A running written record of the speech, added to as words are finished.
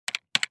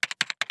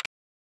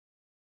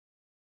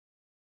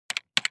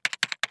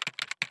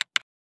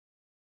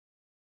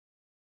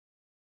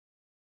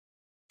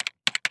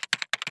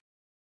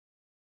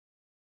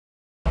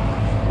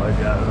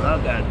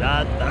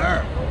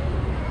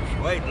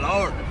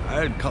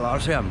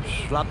Colosseum,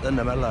 slapped in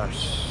the middle of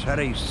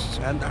city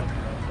centre.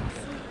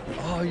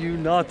 Are you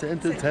not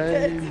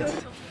entertained?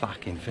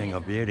 Fucking thing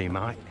of beauty,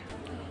 mate.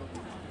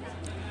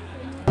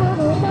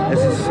 This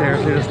is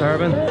seriously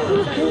disturbing.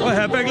 Go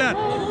ahead, big lad.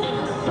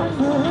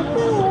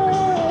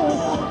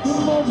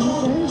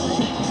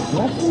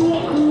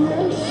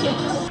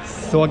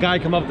 So a guy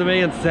come up to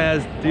me and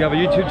says, do you have a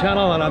YouTube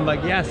channel? And I'm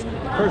like, yes.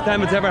 First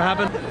time it's ever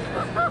happened.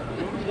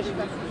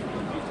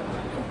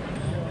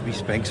 We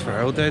Spinks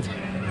Pharaoh, dude.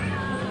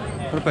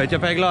 What about you,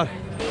 big lad?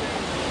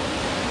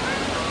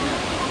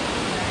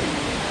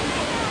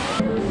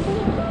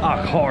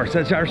 Of course,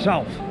 it's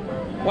yourself.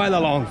 Why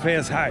the long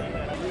face, hey?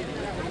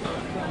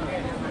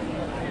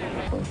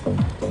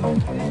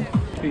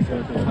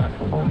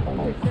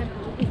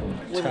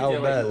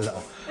 Ciao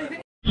bella.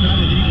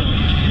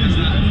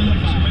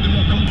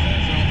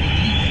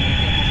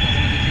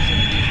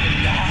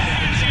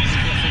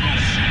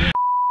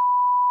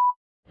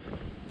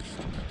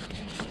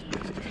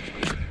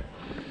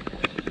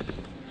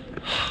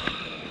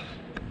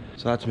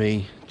 So that's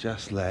me,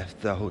 just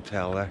left the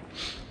hotel there.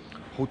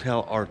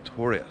 Hotel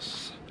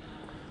Artorias.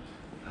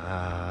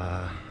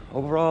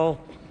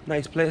 Overall,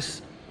 nice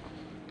place.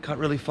 Can't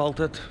really fault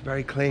it.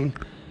 Very clean.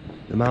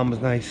 The man was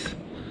nice.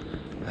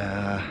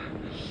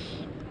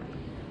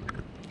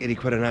 80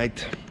 quid a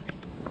night.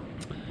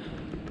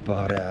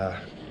 But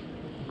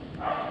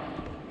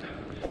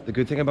the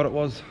good thing about it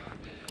was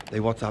they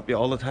WhatsApp you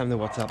all the time. They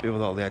WhatsApp you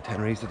with all the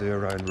itineraries to do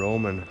around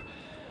Rome and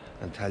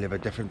tell you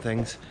about different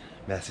things.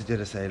 Message you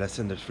to say,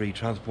 listen, there's free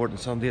transport on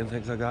Sunday and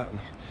things like that. And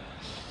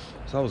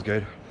so that was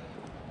good.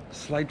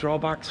 Slight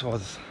drawbacks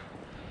was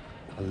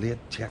a late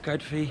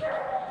checkout fee.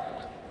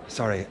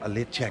 Sorry, a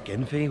late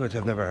check-in fee, which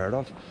I've never heard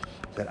of.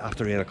 Said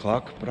after 8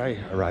 o'clock, but I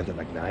arrived at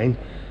like 9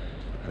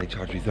 and they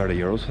charged me 30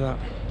 euros for that.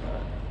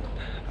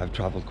 I've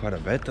travelled quite a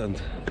bit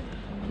and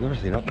I've never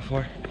seen that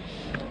before.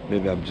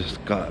 Maybe I've just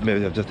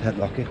hit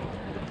lucky.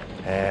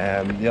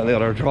 The only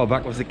other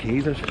drawback was the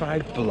keys. There's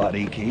 5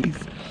 bloody keys.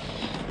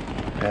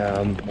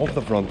 Off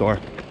the front door,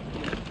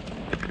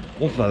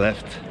 off the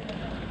left,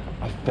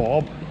 a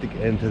fob to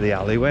get into the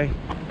alleyway,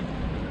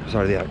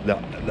 sorry,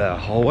 the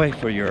hallway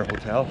for your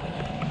hotel,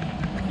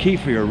 a key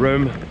for your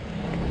room,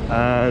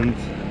 and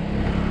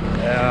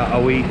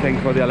a wee thing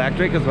for the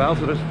electric as well.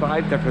 So there's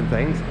 5 different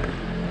things.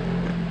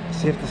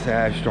 Safe to say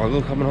I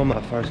struggled coming home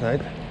that first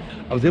night.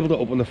 I was able to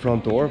open the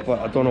front door, but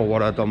I don't know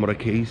what I'd done with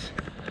the keys,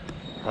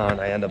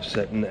 and I ended up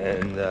sitting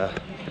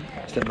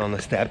on the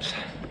steps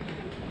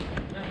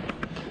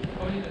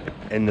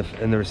in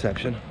the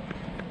reception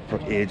for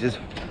ages.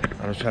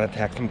 I was trying to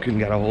text them, couldn't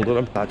get a hold of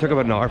them. It took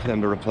about an hour for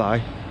them to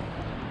reply,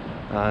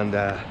 and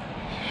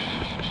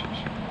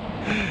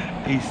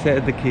he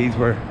said the keys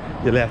were,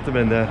 you left them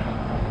in the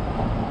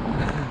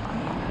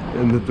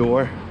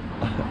door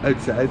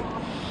outside.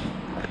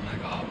 I'm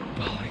like, oh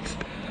bollocks.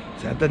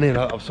 So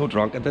I was so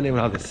drunk I didn't even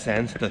have the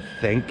sense to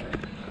think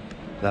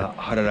that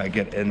how did I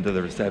get into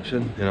the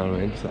reception, you know what I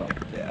mean? So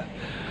yeah,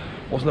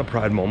 wasn't a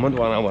proud moment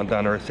when I went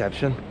down to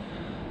reception.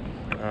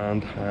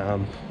 And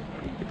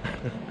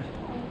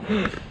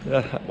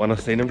when I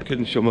seen him,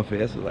 couldn't show my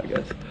face, I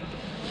guess.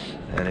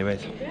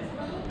 Anyways,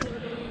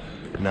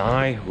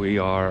 now we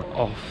are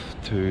off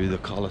to the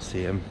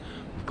Colosseum.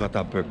 We've got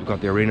that booked, we've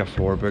got the arena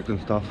floor booked and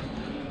stuff.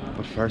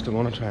 But first I'm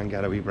going to try and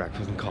get a wee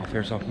breakfast and coffee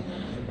or something.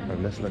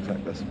 And this looks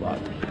like the spot.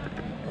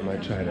 I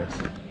might try this.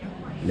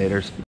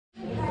 Laters.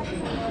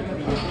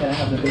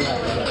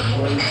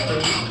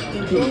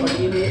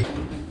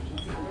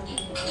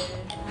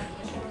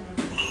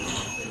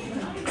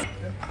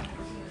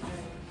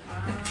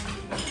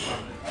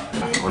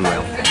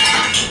 Unreal.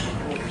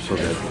 So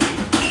good.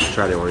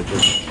 Try the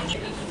oranges.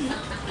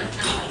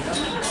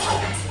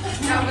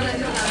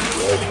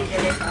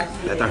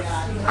 Better.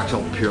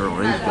 Actual pure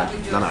orange, like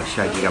none of that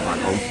shit you get back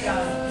home.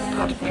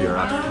 That's pure,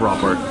 that's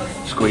proper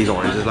squeeze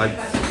oranges like.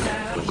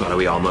 We've got a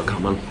wee omelette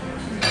coming.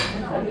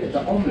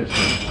 Good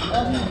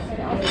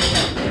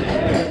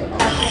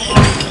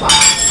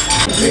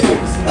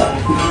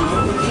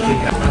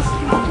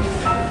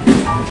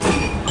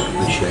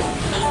shit.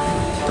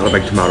 Not a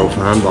big tomato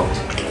fan, but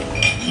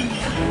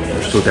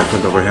they're so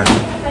different over here.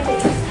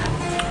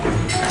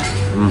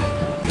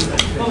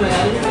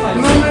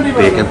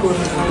 Bacon.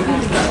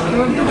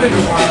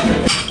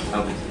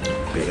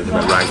 Bacon's a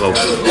bit ragged.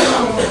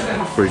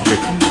 Pretty chick.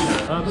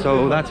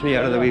 So that's me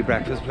out of the wee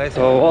breakfast place.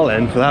 So all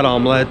in for that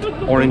omelette,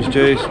 orange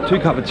juice, 2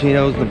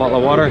 cappuccinos and a bottle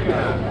of water.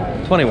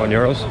 21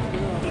 euros.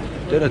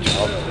 Did a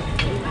job.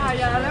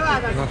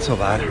 Not so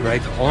bad.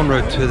 Right, en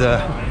route to the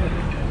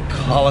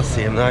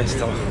Colosseum now. I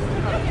still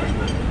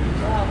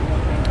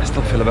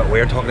feel a bit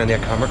weird talking into a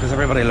camera because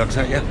everybody looks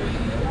at you.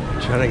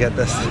 Trying to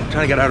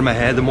get out of my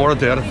head. The more I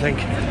do it, I think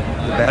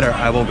the better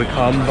I will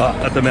become, but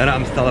at the minute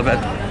I'm still a bit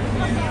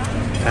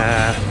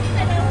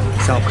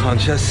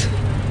self-conscious,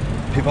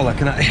 people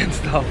looking at you and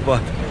stuff,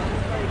 but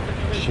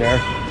sure,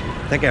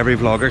 I think every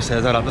vlogger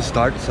says that at the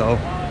start, so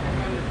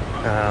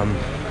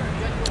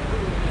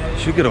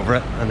should get over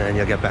it and then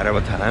you'll get better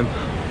with time,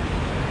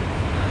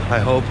 I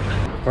hope.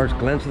 First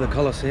glimpse of the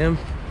Colosseum.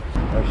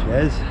 There she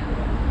is.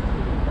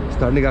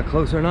 Starting to get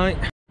closer now. Would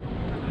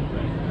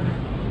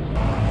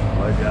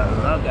you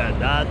look at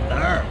that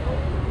there?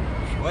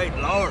 Sweet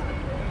Lord.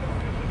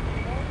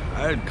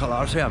 Old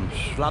Colosseum,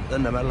 slapped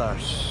in the middle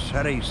of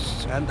city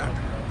centre.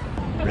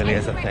 Really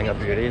is a thing of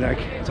beauty, like,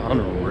 it's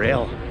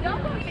unreal.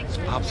 It's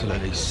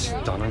absolutely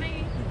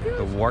stunning.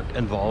 The work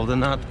involved in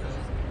that.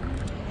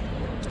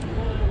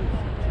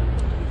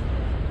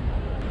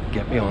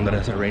 Get me onto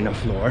this arena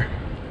floor.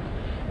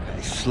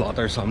 I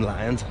slaughter some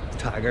lions,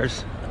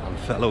 tigers, and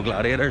fellow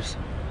gladiators.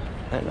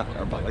 And knock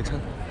our bollocks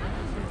in.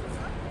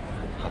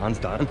 Hands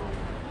down.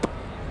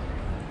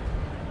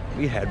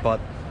 We headbutt,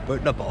 boot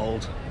in the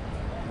balls.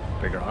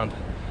 Big round.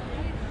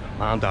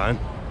 Man down.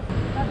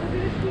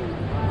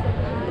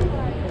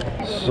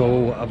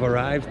 So I've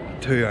arrived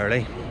too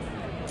early.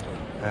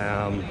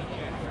 I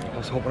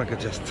was hoping I could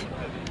just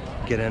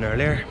get in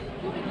earlier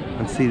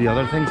and see the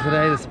other things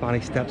today, the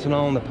Spanish steps and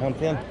all, and the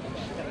Pantheon.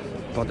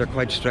 But they're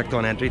quite strict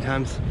on entry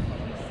times.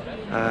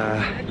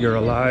 You're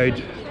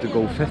allowed to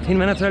go 15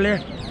 minutes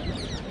earlier,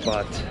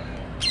 but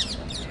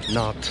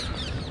not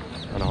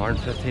an hour and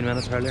 15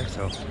 minutes earlier,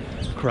 so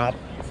crap.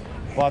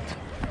 But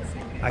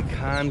I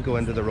can go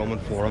into the Roman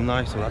Forum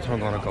now, so that's where I'm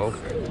gonna go.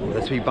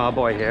 This wee bad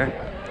boy here.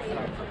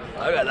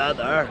 Look at that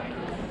there.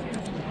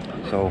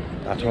 So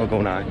that's where I'll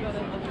go now.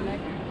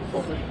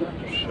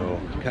 So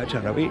catch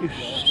on a wee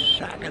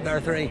second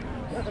or three.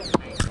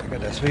 Look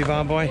at this wee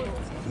bad boy.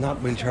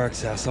 Not wheelchair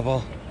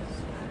accessible,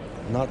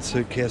 not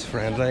suitcase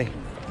friendly.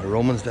 The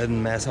Romans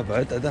didn't mess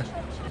about, did they?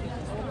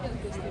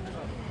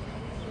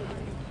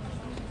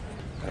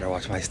 Better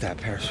watch my step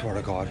here, swear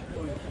to God.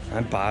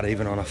 I'm bad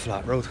even on a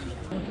flat road.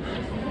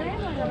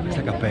 It's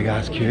like a big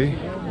ass queue.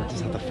 I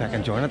just have to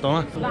fucking join it,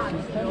 don't I?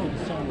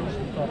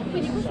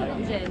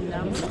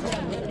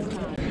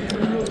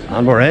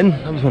 And we're in.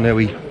 That was only a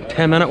wee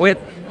 10-minute wait.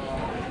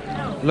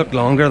 Looked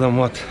longer than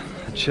what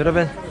it should have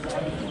been.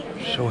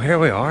 So here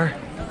we are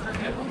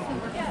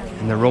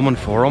in the Roman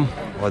Forum,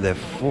 or the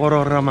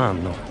Foro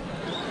Romano.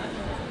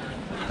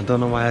 I don't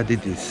know why I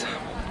did this.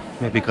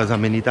 Maybe because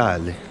I'm in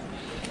Italy.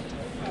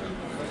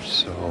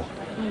 So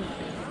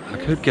I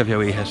could give you a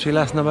wee history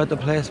lesson about the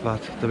place,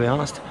 but to be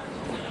honest,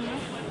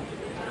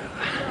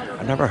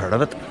 I've never heard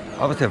of it.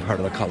 Obviously I've heard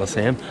of the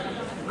Colosseum,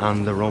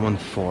 and the Roman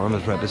Forum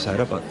is right beside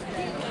it, but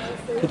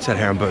I could sit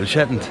here and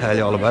bullshit and tell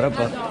you all about it,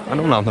 but I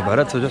know nothing about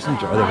it, so just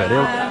enjoy the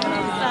video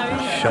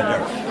and shut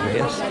your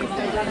face.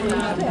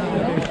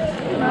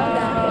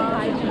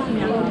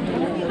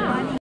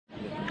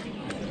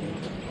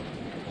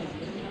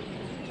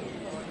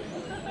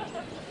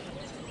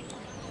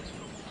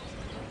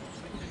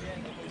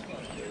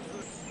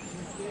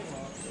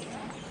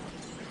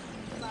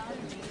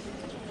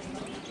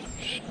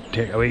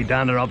 Take a wee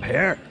dander up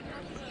here,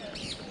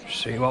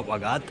 see what we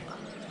got.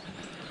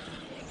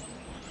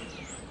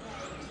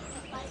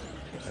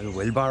 A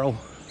wheelbarrow.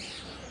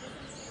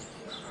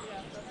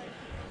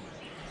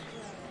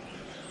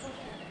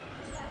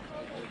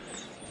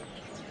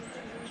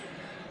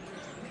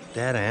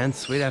 Dead end,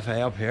 sweet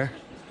FA up here.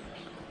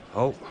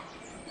 Oh,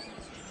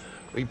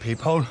 wee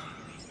peephole.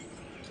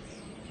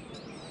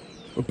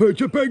 A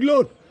picture pig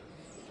lad.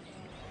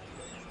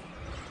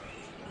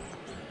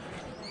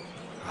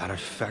 Ah, there's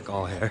feck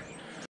all here.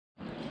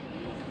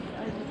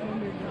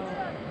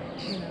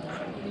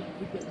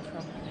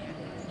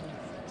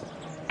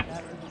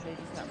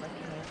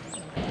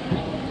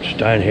 Just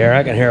down here,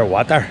 I can hear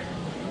water.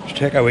 Just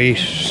take a wee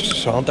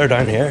saunter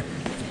down here.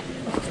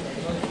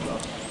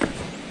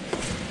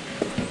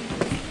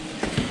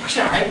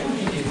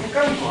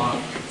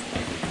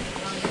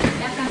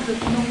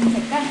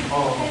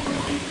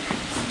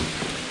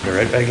 You're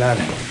right, big lad.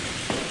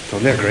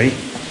 Totally agree.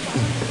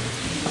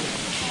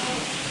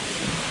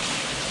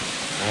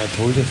 I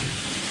told you,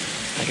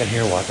 I can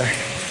hear water. Look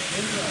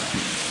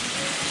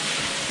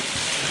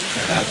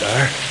at that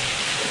there.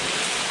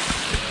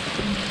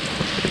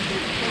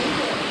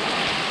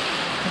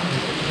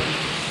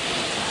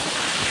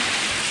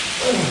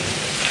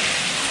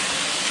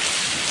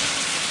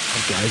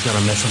 That guy's got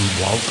a missing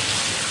walk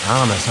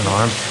and a missing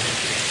arm.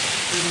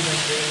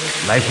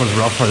 Life was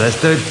rough for this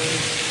dude.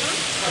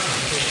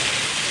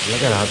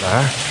 Look at that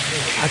there.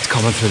 That's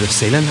coming through the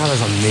ceiling. That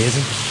is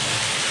amazing.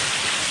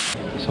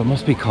 So it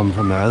must be coming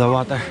from there, the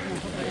water.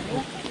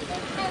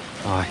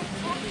 Aye.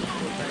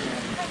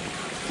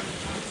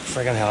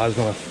 Friggin' hell, I was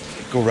gonna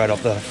go right up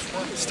the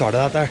start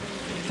of that there.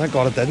 Thank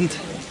God it didn't.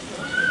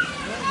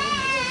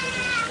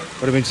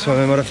 Would have been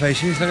swimming with the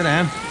fishies, look at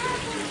them.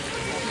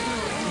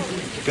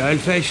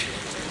 Goldfish.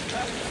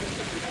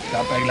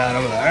 That big lad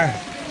over there.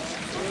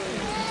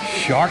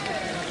 Shark.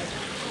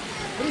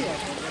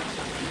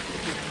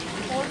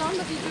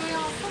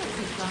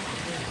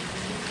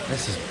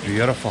 This is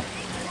beautiful.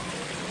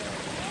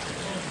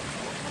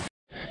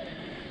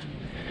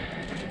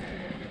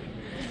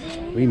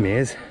 Wee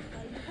maze.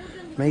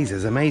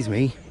 Mazes amaze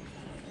me.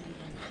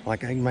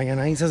 Like egg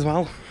mayonnaise as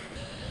well.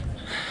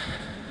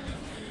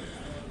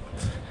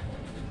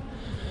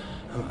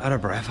 I'm out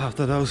of breath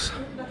after those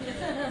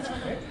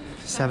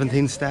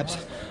 17 steps.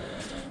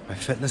 My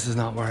fitness is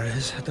not where it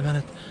is at the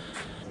minute.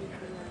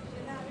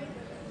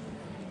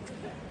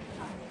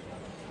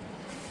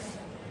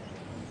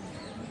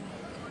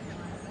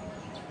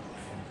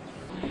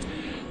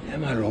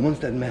 My Romans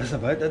didn't mess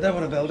about, did they,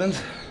 with the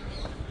buildings?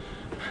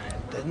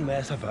 Didn't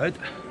mess about.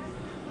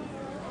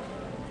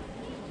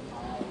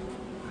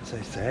 As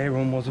they say,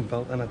 Rome wasn't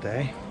built in a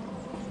day.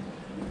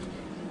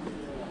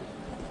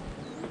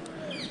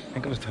 I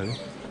think it was 2.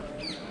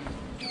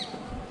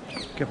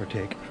 Give or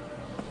take.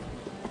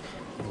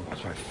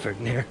 What's my foot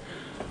in here?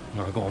 I'm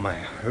gonna go on my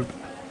hoop.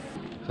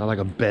 Is that like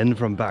a bin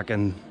from back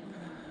in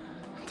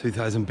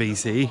 2000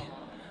 BC?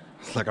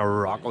 It's like a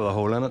rock with a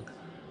hole in it.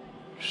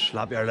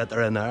 Slap your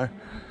litter in there.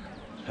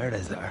 There it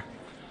is there.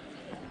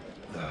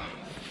 The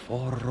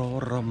Foro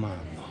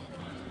Romano.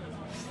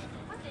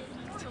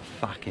 It's a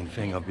fucking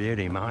thing of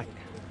beauty, mate.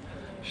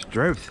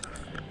 Struth.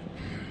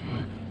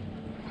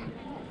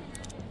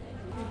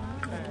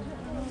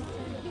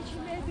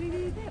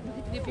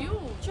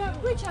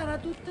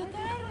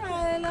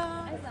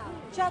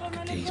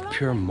 These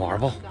pure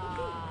marble.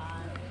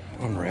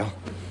 Unreal.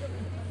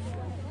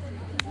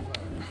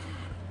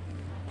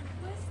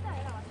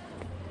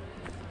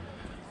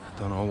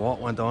 Don't know what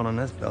went on in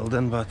this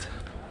building, but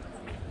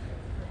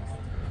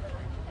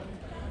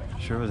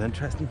sure was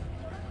interesting.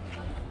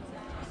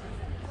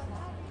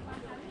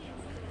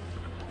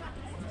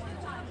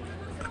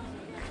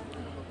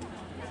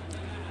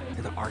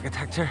 The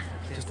architecture,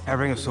 just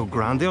everything is so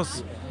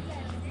grandiose.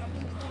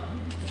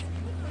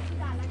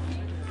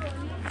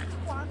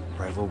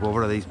 Right, we'll go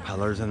over to these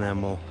pillars and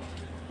then we'll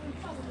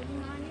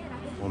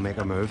make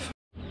a move.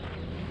 Here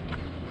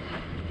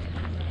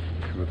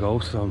we go,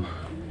 some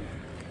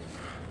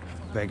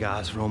big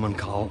ass Roman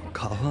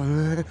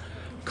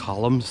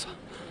columns.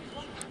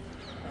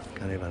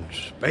 Can't even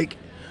speak.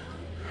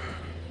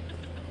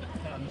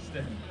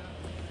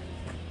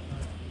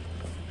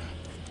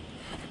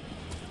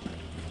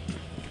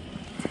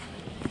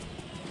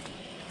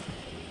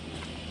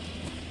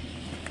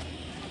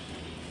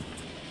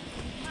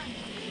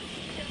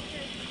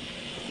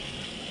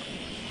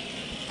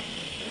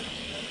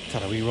 Is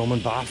that a wee Roman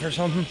bath or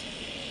something?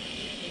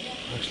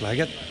 Looks like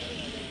it.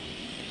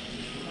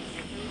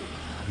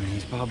 And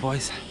these bad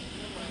boys.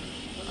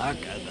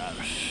 Look at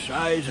the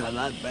size of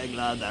that big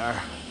lad there.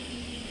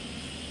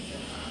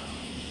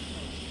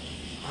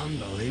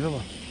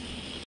 Unbelievable.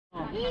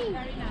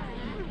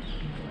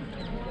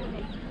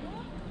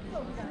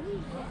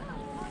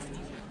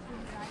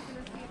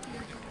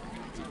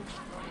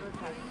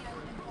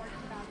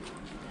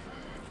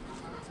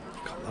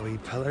 Couple of wee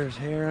pillars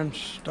here and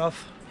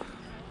stuff.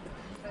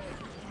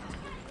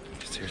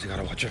 Seriously,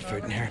 gotta watch your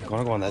foot in here. I'm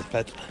gonna go on this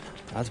bit.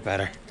 That's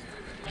better.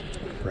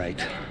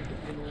 Right. I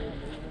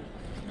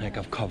think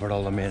I've covered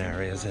all the main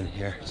areas in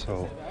here,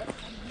 so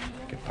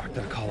get back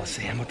to the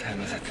Colosseum. What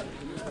time is it?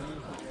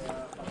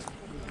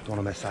 Don't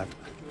wanna miss that.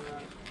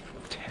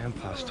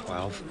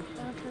 12:10.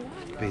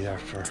 Be there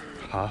for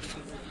half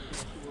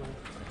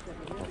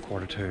or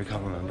 1:45,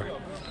 can't remember.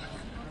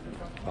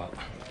 But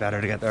better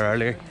to get there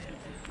earlier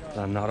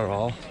than not at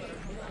all.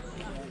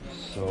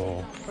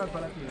 So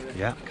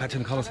yeah, catch you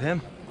in the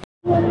Colosseum.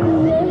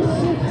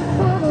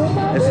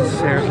 This is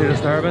seriously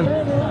disturbing.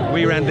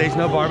 We rendition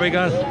of Barbie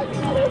gun.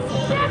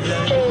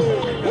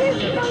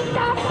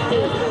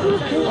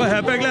 What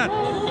ahead, big lad?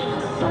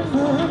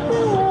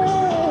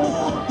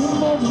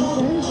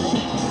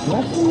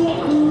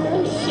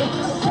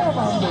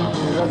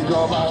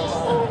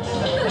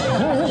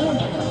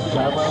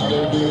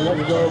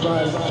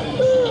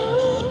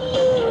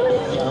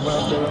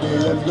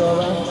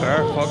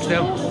 Fair, fuck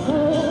them.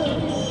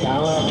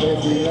 Come on,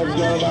 baby, let's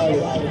go,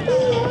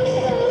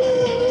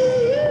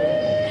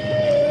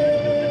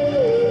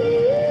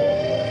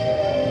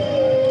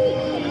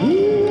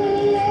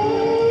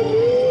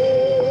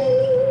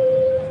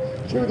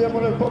 Chiudiamo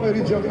nel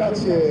pomeriggio,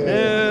 grazie.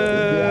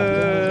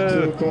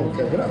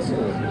 Grazie.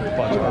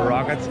 Bunch of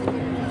rockets.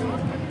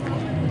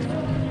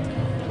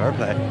 Fair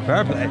play,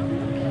 fair play.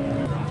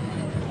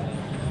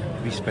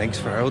 We Spinks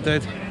Pharaoh,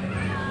 dude.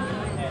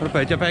 What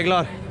about you, big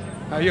lad?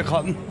 How are you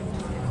cutting?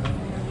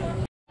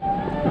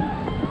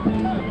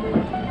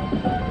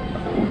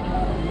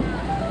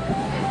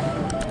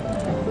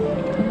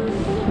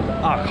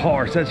 Of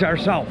course, it's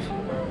yourself.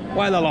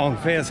 Why the long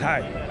face,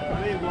 hey?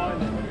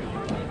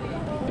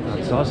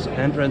 That's us,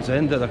 entrance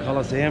into the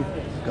Colosseum.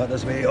 Got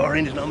this wee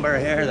orange number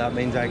here. That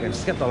means I can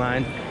skip the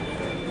line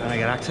and I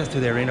get access to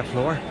the arena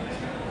floor.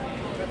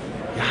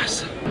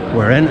 Yes.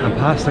 We're in and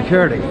past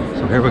security.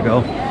 So here we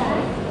go.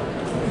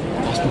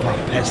 Busting for a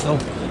pistol.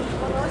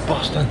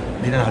 Busting.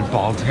 We didn't have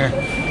bogs here.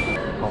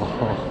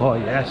 Oh,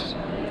 yes.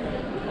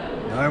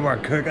 Now we're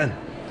cooking.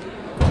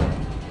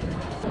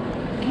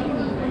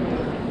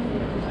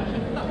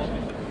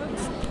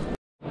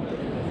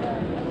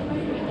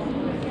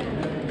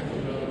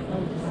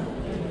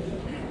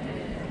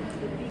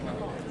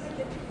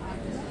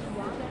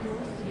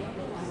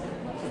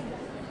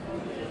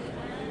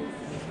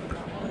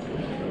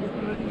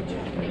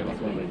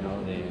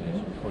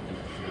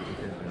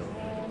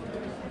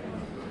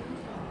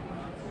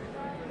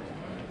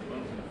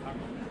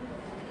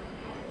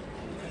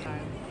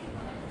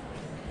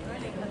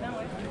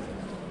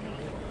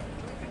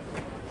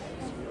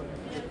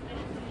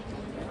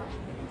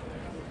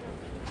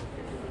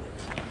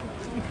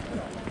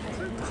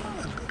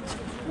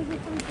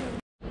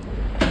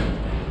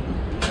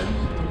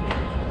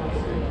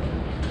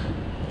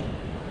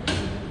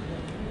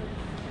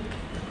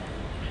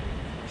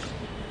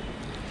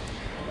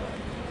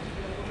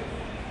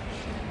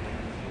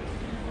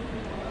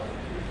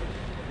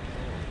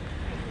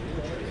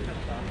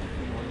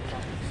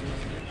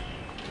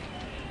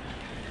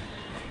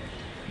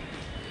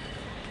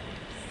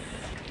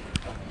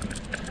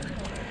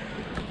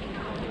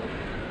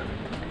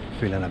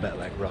 feeling a bit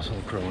like Russell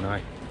Crowe now.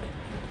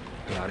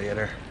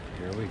 Gladiator,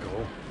 here we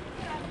go.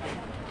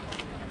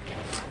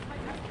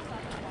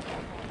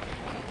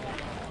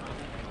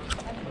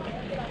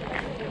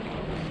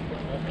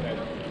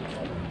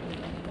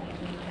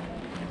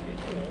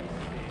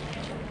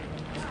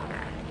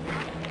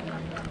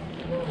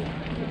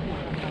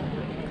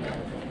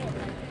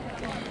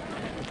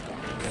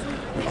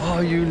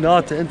 Are you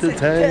not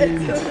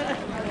entertained?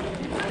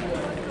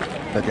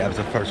 But yeah, I was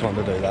the first one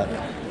to do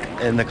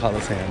that in the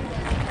Colosseum.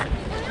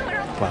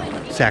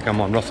 Well, second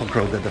one, Russell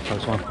Crowe did the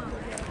first one.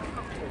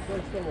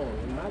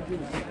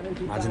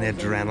 Imagine the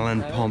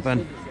adrenaline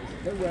pumping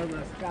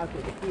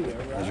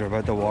as you're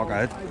about to walk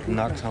out,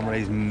 knock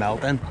somebody's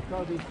melting.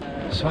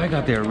 So I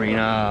got the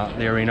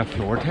arena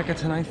floor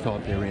tickets, and I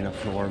thought the arena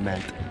floor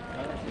meant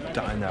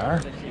down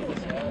there.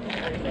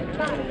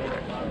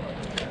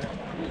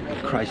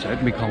 Christ,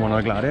 I'd become one of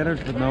the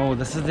gladiators, but no,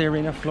 this is the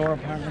arena floor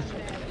apparently.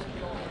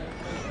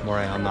 Where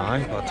I am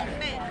now, but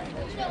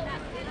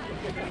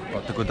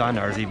to go down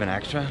there is even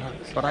extra.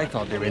 But I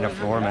thought the arena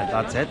floor meant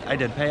that's it. I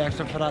did pay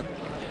extra for that.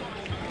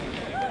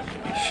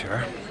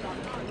 Sure,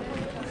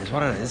 it's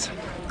what it is.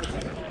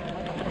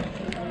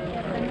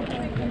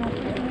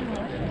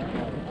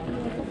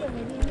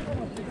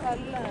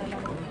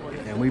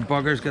 And we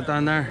buggers get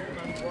down there.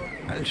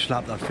 I'll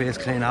slap that face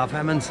clean off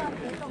Emmons.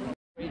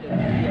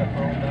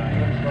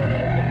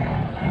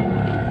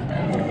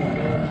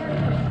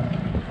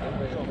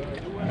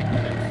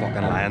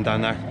 Fucking lion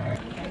down there.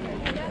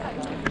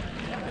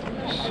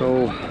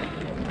 So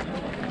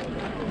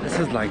this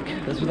was like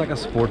a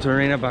sports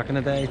arena back in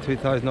the day,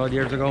 2,000 odd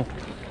years ago,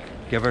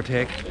 give or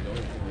take.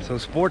 So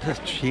sport has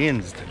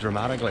changed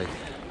dramatically.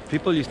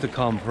 People used to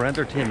come for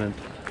entertainment,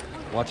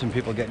 watching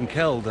people getting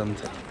killed,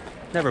 and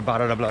never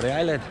batted a bloody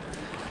eyelid.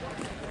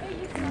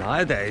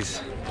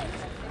 Nowadays,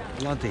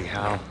 bloody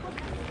hell,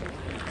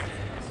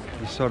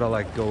 you sort of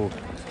like go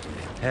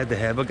head to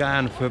head with a guy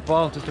in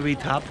football, just a wee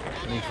tap,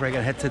 and he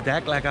friggin' hits the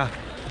deck like a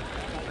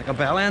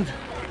bell end.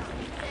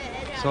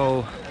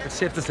 So it's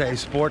safe to say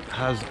sport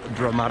has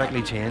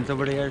dramatically changed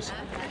over the years.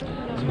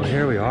 So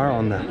here we are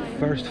on the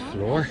first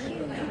floor,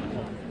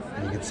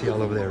 and you can see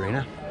all over the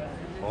arena.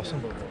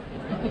 Awesome.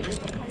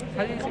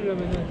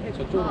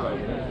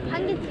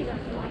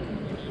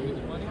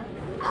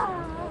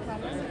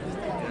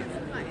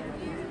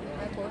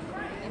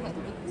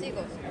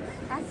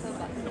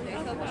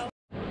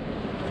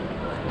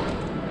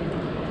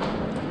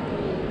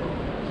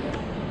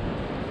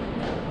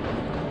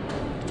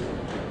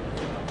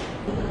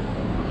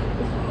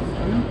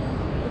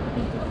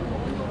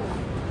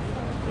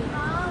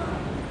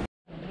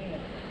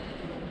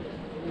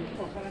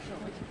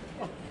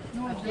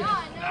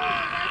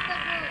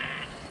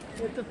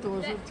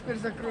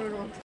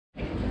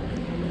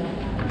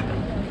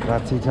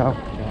 Grazie, ciao.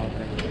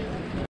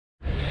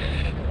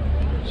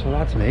 So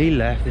that's me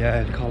left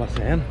the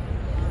Colosseum.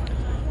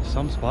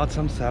 Some spot,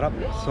 some setup.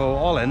 So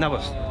all in, that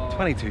was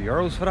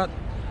 €22 for that,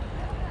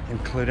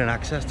 including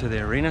access to the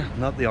arena,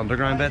 not the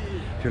underground bit.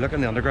 If you're looking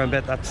at the underground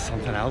bit, that's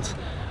something else.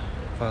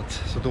 But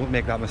so don't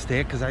make that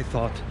mistake, because I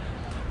thought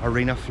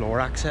arena floor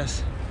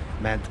access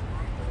meant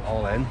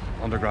all in,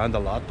 underground a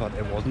lot, but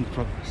it wasn't.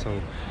 So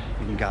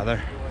you can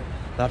gather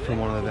that from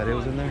one of the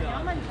videos in there.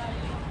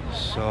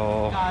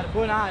 So I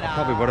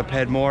probably would have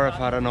paid more if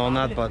I'd have known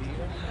that, but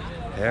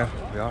here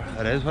we are.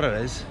 It is what it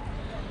is.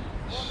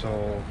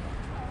 So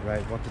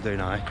right, what to do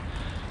now?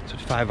 So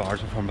it's 5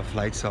 hours before my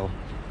flight, so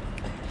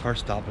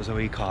first stop is a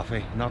wee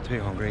coffee. Not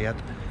too hungry yet.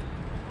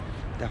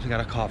 Definitely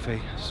got a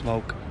coffee,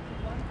 smoke,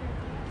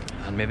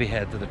 and maybe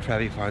head to the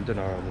Trevi Fountain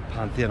or the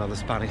Pantheon or the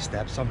Spanish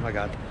Steps, something like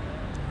that.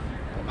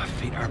 But my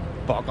feet are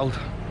buckled.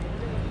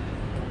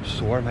 I'm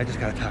sore. I might just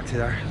get a taxi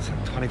there. It's a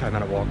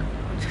 25-minute walk.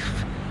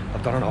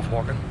 I've done enough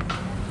walking.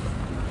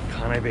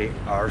 Can I be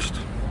arsed?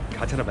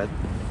 Catch you in a bit.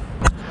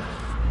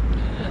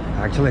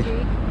 Actually,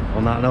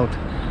 on that note,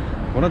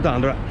 I'm gonna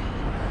dander it.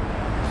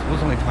 So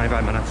it's only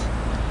 25 minutes.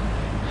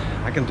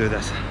 I can do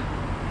this.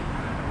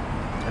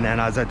 And then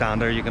as I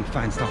dander, you can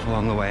find stuff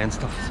along the way and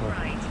stuff. So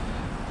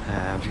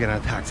if you get in a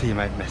taxi, you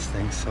might miss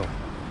things. So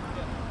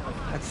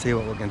let's see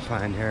what we can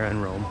find here in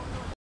Rome.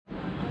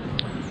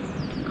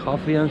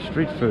 Coffee and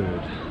street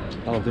food.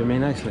 That'll do me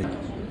nicely.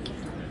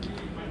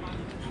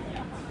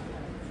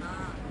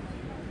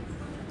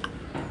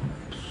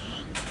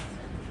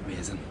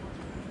 Amazing.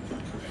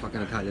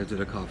 Fucking Italians do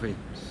the coffee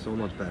so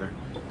much better.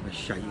 The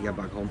shite you get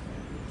back home.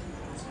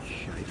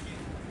 Shite.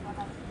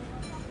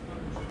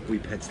 We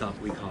pit stop,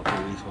 we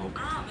coffee, we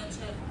smoke.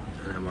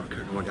 And then we're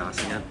cooking with gas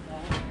again.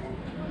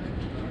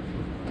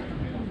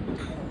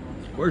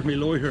 Where's my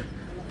lawyer?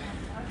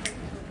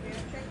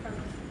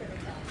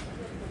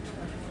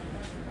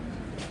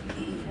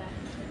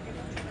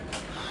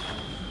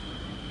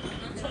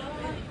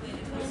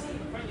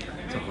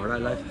 It's a hard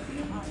out life.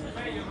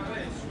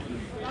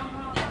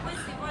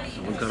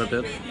 Someone's gotta do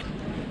it.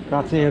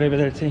 Grazie,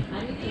 arrivederci.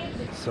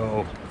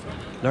 So,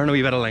 learn a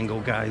wee bit of lingo,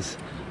 guys.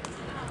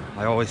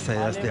 I always say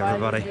this to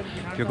everybody.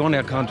 If you're going to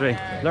a country,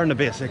 learn the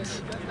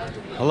basics.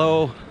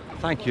 Hello,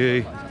 thank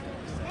you,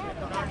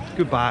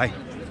 goodbye.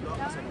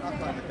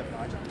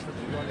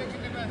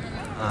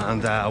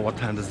 and what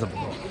time does the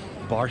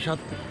bar shut,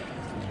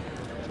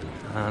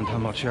 and how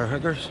much your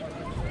hookers.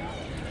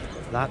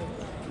 That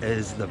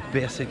is the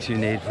basics you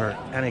need for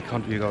any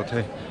country you go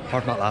to.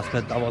 Apart from that last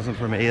bit, that wasn't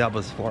for me, that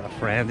was for a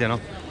friend, you know.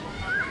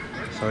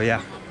 So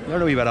yeah,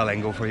 learn a wee bit of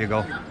lingo before you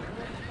go.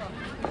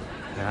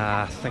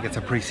 I think it's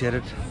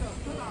appreciated.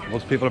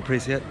 Most people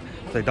appreciate it.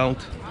 If they don't,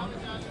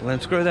 well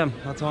then screw them,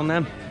 that's on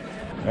them.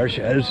 There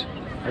she is.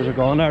 How's it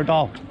going there,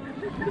 doll?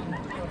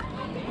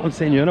 I haven't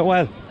seen you in a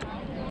while.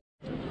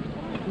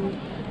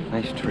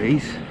 Nice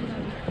trees.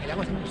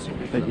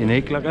 Bit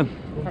unique looking.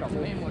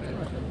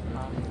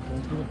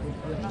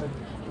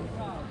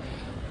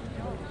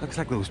 Looks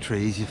like those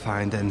trees you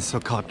find in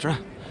Socotra,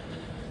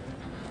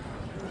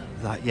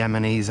 that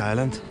Yemenese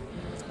island.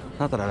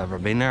 Not that I've ever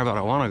been there, but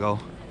I want to go.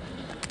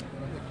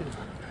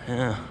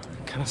 Yeah,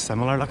 kind of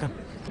similar looking.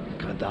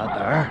 Look at that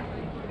there.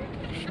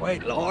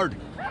 Sweet Lord.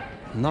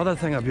 Another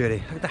thing of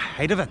beauty. Look at the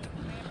height of it.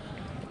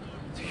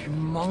 It's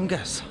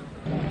humongous.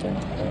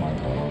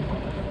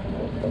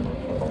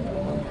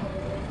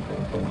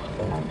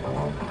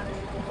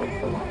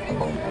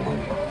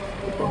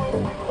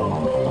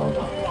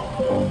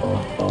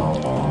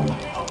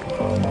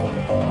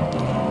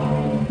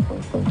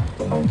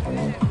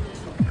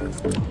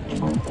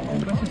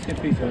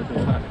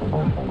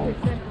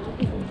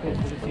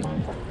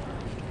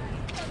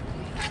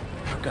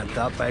 Look at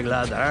that big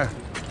lad there.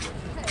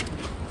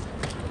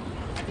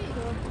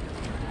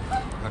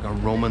 Like a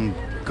Roman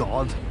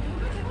god.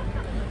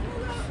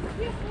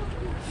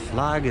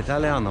 Flag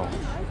Italiano.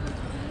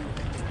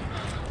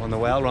 When the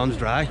well runs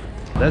dry.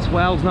 This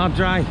well's not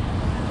dry.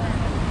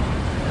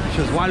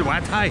 She's wild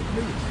wet, hey.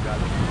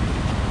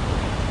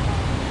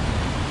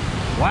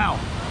 Wow.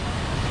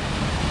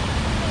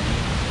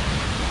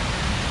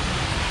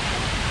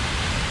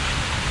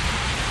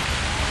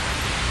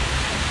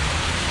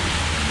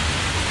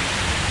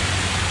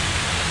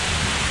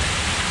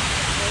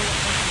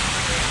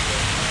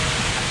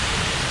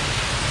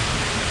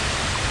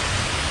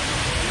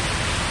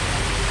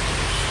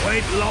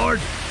 Sweet Lord.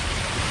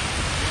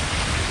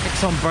 Like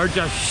some bird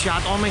just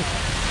shot on me.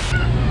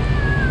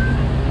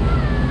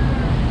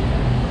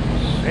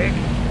 Sick.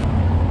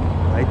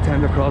 Right,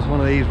 time to cross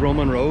one of these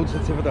Roman roads.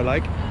 Let's see what they're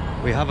like.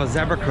 We have a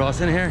zebra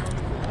crossing here.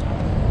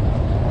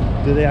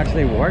 Do they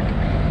actually work?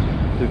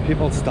 Do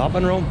people stop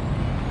in Rome?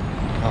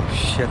 Oh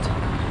shit.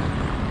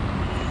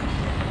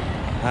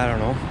 I don't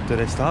know. Do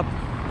they stop?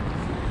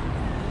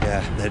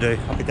 Yeah, they do.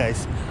 Happy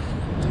days.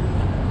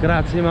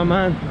 Grazie, my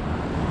man.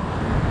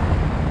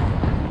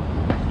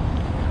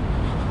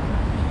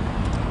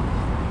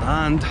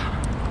 And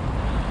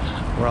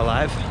we're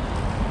alive.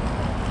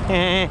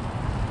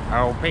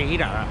 Oh,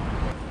 Peter.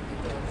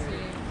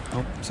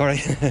 Oh, sorry.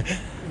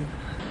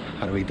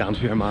 How do we dance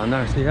with your man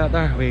there? See that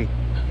there? We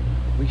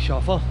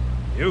shuffle.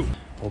 You.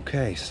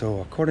 Okay, so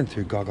according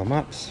to Google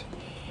Maps,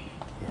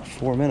 we're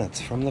 4 minutes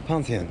from the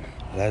Pantheon.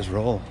 Let's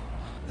roll.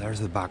 There's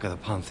the back of the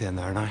Pantheon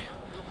there now.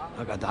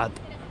 Look at that.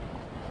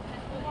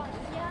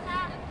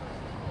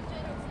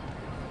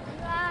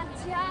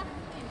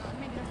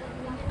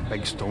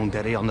 Big stone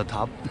ditty on the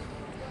top.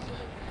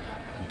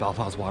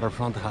 Belfast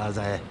waterfront has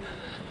a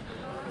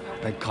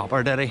big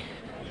copper ditty,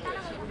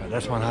 but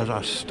this one has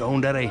a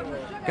stone ditty.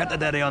 Get the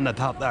ditty on the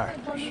top there,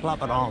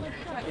 slap it on.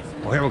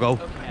 Oh, here we go.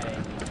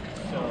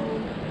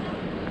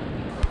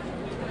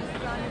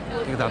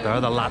 Look at that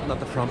there, the Latin at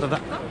the front of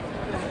it.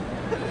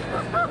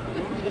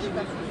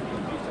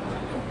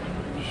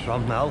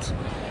 Something else.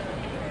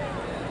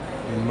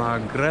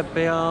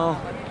 Magrebia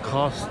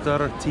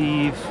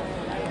Costertive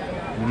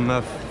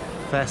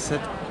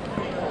Mefesit.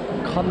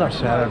 Couldn't have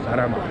said it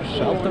better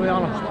myself, to be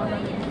honest.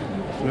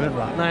 Fluent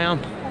Latin I am.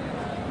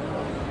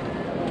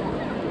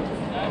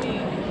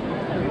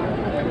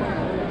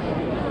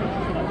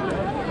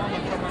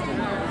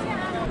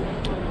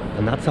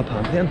 And that's the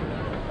Pantheon.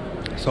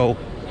 So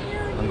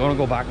I'm gonna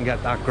go back and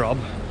get that grub.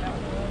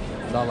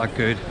 Not that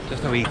good,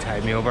 just a wee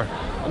tide me over.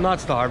 I'm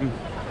not starving,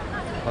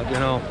 but you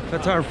know, if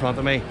it's there in front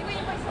of me,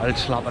 I'll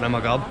slap it in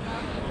my gob.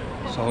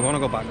 So I'm gonna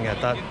go back and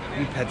get that.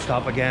 We pit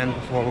stop again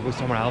before we go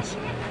somewhere else.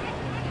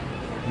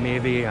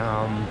 Maybe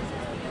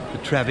the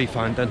Trevi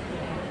Fountain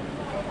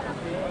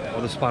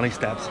or the Spanish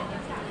Steps,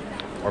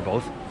 or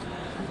both,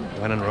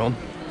 when in Rome.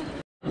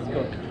 I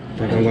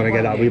think I'm gonna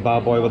get that wee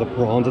bad boy with the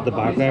prawns at the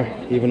back there,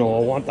 even though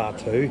I want that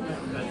too,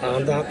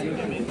 and that.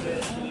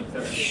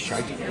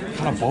 Shite, can't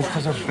have both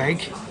because they're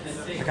big.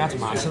 Like that's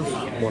massive,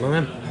 one of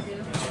them.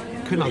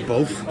 Couldn't have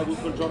both,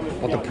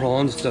 but the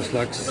prawns just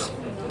looks,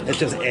 it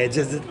just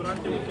edges it.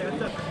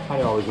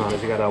 I always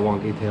manage to get a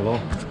wonky table.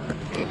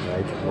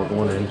 Right, we're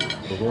going in,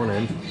 we're going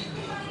in.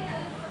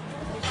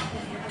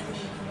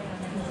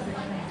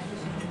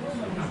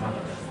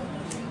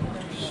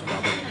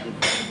 Stop it.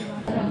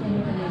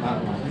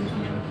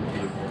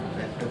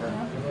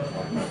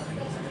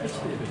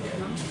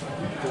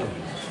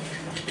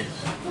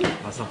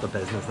 That's not the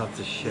business, that's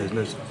the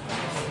shizness.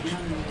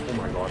 Oh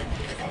my god.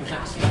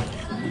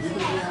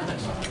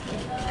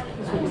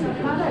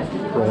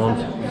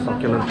 Prawns,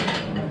 succulent.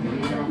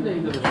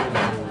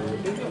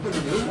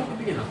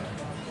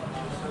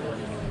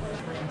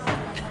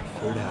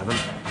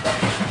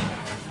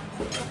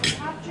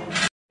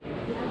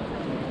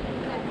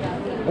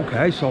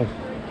 Okay, so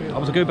that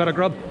was a good bit of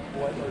grub.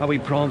 A wee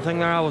prawn thing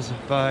there, that was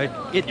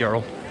about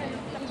 €8.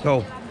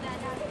 So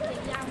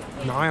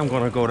now I'm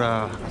gonna go to,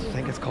 I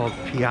think it's called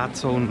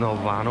Piazza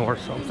Navona or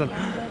something.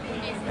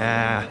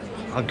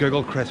 I'll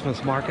Google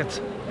Christmas markets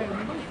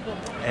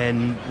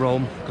in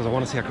Rome because I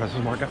want to see a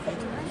Christmas market,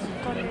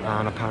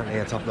 and apparently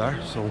it's up there,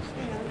 so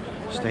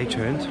stay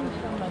tuned.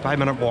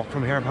 5-minute walk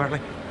from here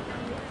apparently,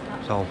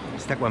 so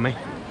stick with me.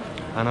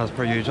 And as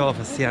per usual, if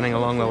I see anything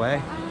along the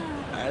way,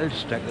 I'll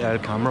stick the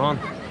old camera on.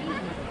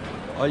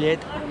 All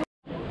right.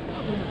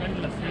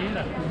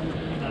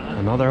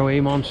 Another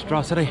wee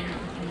monstrosity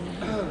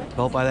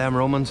built by them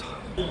Romans.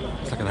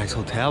 It's like a nice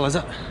hotel, is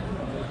it?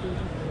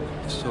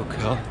 It's so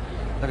cool.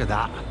 Look at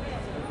that.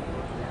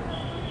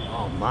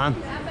 Oh man,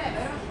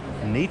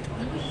 neat.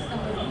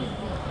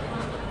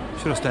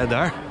 Should have stayed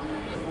there.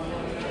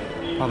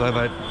 Probably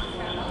about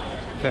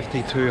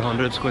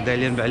 5,200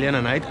 squadillion billion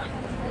a night.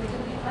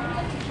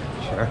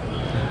 Sure,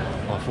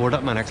 I'll afford it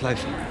in my next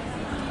life.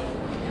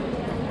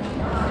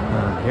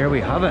 And here we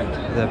have it,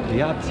 the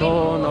Piazza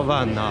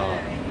Navona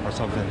or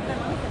something.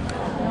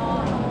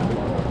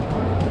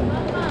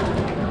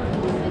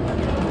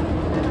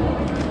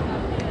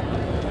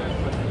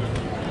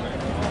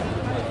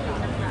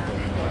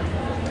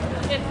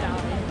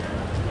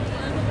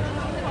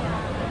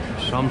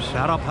 Some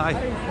setup, hey?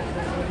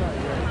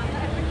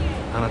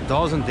 And it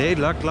does indeed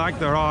look like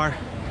there are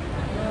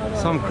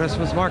some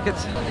Christmas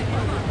markets.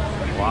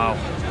 Wow.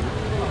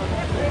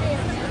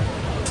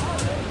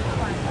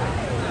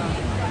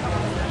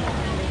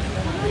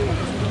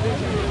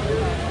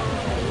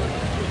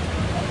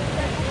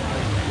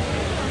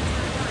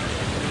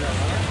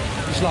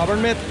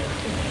 Slobbering, mate.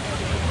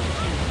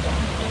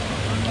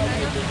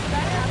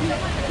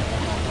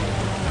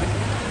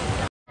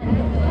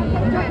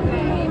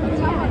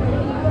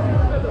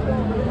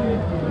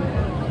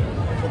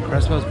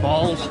 Christmas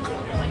balls,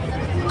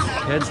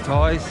 kids'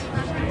 toys.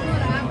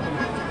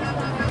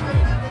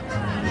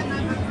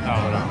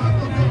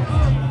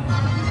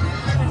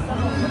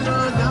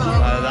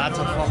 That's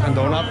a fucking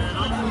donut.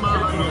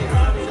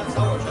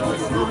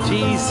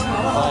 Cheese.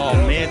 Oh,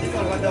 mate.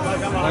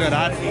 Look at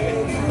that.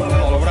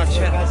 All over that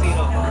shit.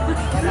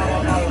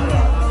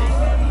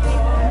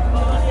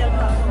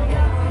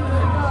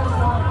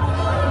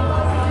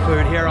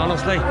 Food here,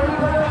 honestly.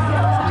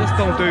 Just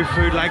don't do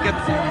food like it.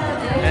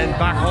 And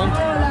back home.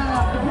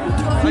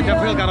 Like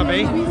I feel gonna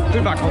be.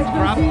 Food back home's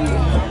crap.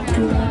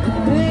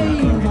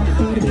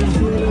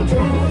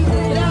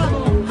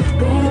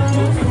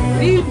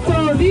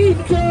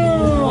 Vitto!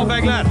 Oh,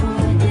 big lad.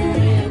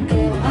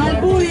 Al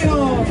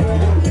buio!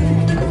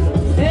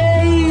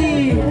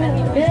 Ehi!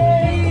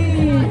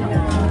 Ehi!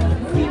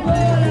 Chi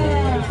vola?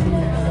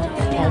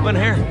 Pumping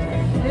here.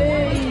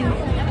 Ehi!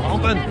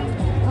 Pumping.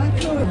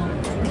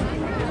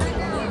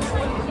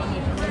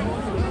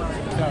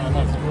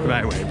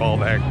 Right way, ball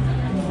bag.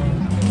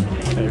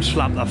 I'll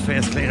slap the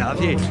face clean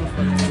off you.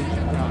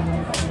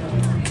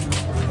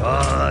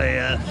 Oh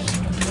yes,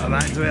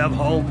 reminds me of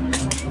home.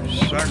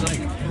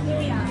 Certainly.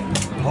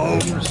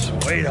 Home,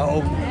 sweet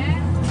home.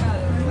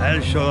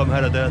 I'll show them how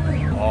to do it.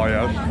 Oh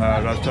yes,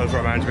 that just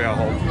reminds me of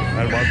home.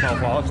 And what's my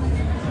fast?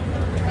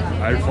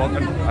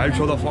 I'll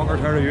show the fuckers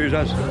how to use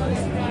this.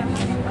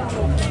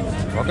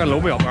 Fucking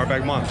load me up there,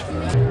 big man.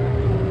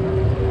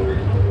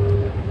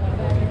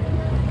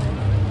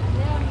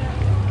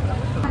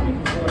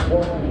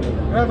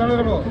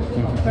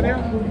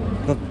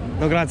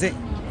 No, grazie.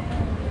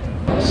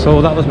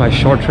 So that was my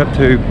short trip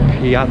to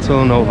Piazza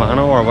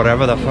Navona or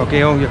whatever the fuck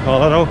you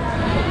call it.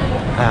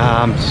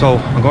 So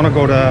I'm gonna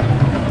go to,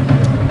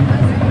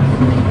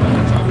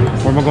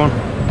 where am I going?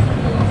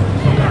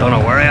 Don't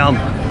know where I am.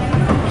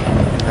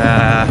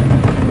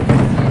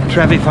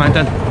 Trevi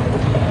Fountain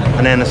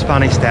and then the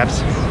Spansh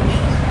steps.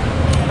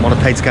 I'm on a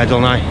tight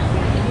schedule now.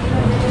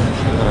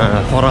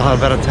 I thought I had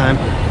a bit of time,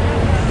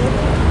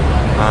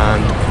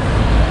 and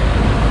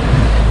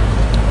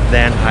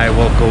then I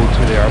will go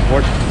to the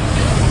airport.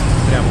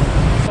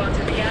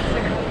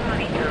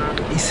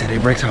 These city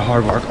breaks are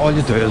hard work. All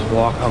you do is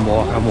walk and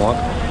walk and walk.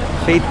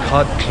 Feet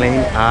cut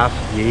clean af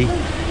ye.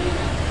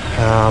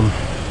 I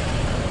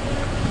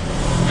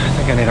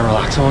think I need a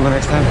relaxer one the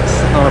next time.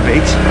 It's not a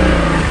beach.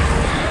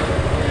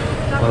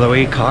 With a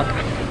wee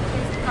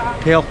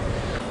cocktail.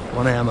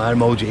 One of them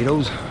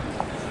mojitos.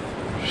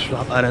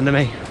 Slap that into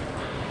me.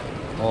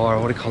 Or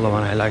what do you call the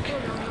one I like? A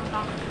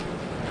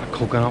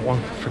coconut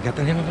one. Forget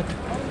the name of it.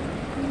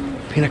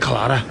 Pina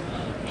colada.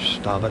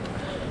 Stop it.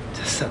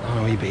 Just sitting on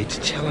a wee beach,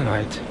 chilling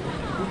out.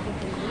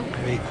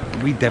 Maybe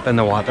we dip in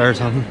the water or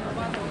something.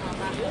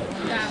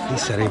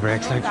 These city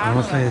breaks, like,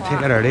 honestly, they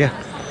take it out of you.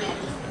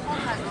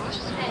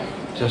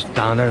 Just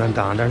dandering and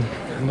dandering.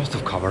 I must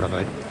have covered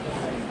about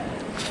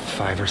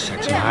 5 or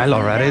 6 miles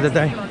already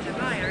today.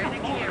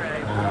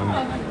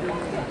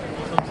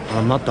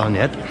 I'm not done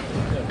yet.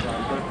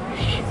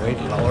 Sweet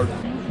Lord.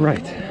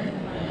 Right.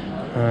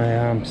 I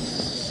am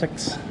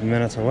 6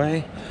 minutes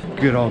away.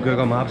 Good old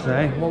Google Maps,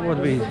 eh? What would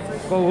we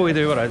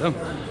do without them?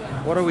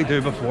 What do we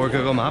do before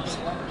Google Maps?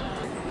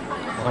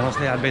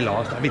 Honestly, I'd be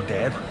lost. I'd be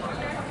dead.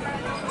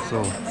 So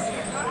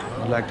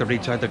I'd like to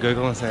reach out to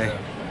Google and say,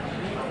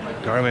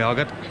 Gary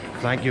Agat,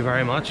 thank you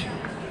very much.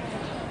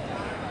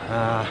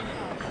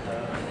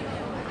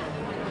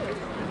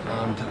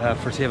 And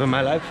for saving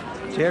my life.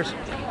 Cheers.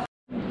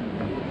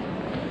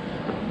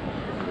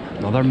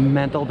 Another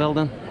mental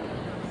building.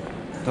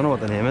 Don't know what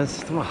the name is.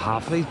 Don't know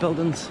half of these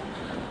buildings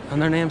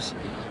and their names.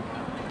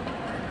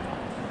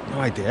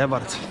 No idea,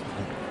 but it's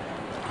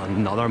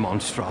another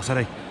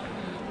monstrosity.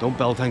 Don't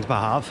build things by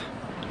half.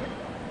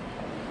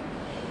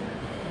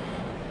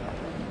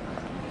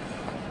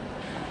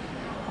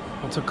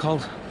 What's it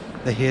called?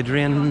 The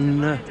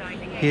Hadrianium.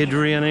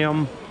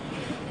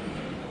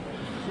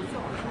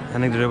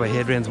 Anything to do with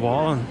Hadrian's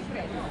Wall in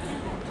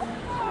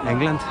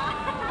England?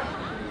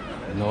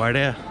 No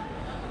idea.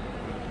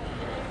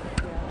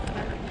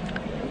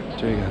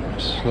 So you can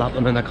slap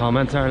them in the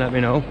comments there and let me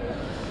know.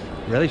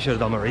 Really should have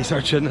done my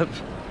research, shouldn't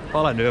have?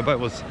 All I knew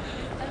about was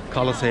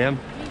Colosseum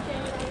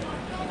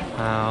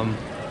and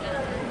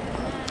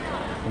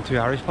 2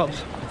 Irish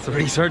pubs. That's the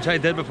research I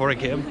did before I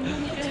came.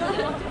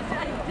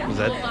 That was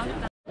it.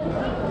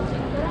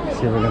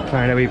 See if we can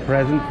find a wee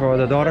present for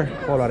the daughter.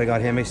 Oh, I got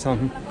him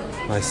something.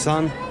 My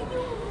son.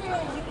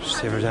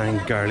 See if there's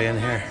anything girly in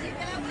here.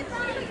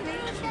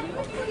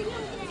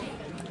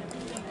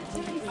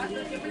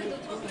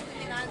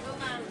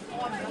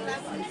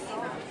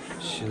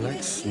 She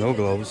likes snow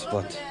globes,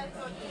 but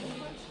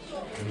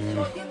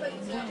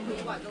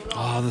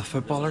oh, the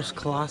footballers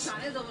class.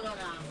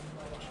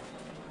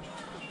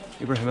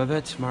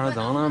 Ibrahimovic,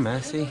 Maradona,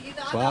 Messi,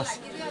 class.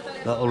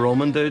 Little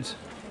Roman dudes.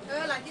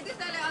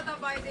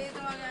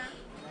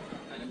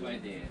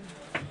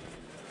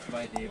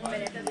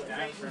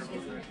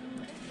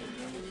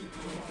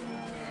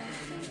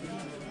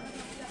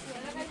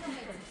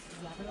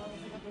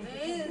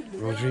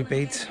 Rosary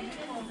beads.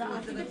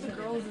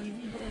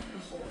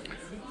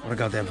 I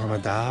got them from my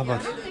dad,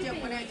 but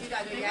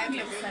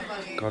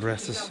God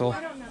rest his soul.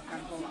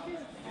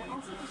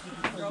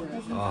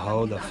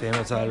 Oh, the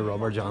famous old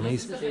rubber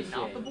Johnnies.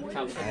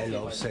 I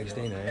love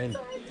 69.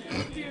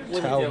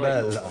 Ciao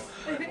Bella.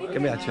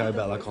 Give me a Ciao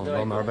Bella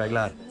condom, there, big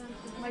lad.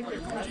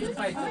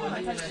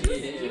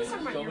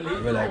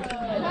 You'll be like,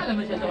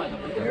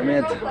 here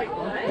mate,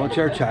 what's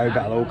your Ciao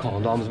Bella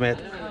condoms, mate?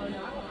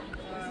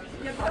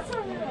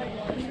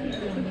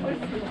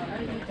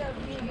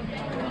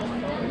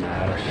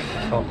 Nah, there's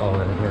fuck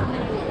all in here.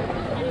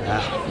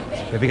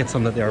 Maybe get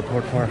some at the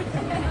airport for.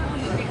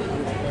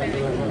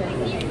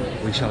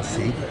 We shall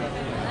see.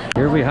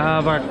 Here we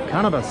have our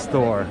cannabis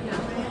store.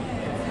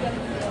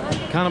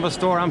 Cannabis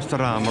store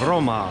Amsterdam,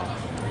 Roma.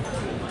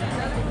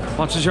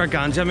 What's your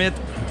ganja, mate?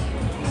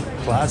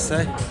 Class,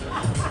 eh?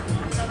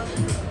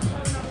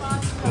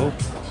 Cool.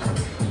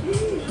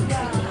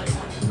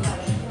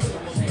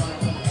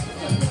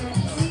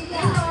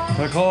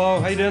 Hello,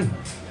 how you doing?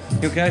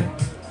 You okay?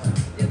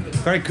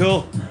 Very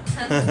cool.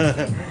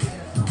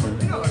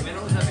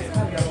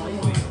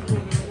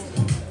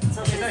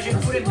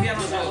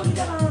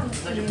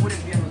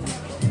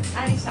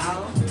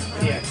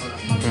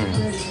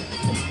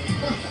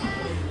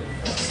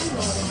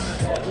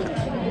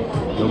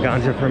 No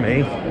ganja for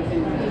me.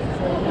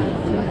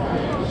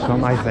 It's not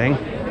my thing.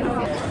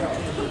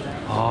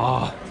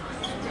 Oh,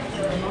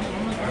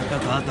 look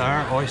at that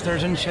there.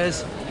 Oysters and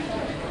shiz.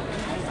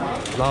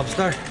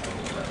 Lobster.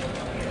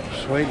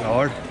 Sweet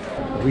lord.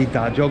 Wee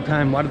dad joke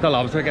time. Why did the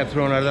lobster get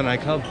thrown out of the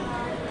nightclub?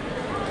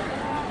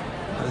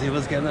 Because he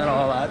was getting at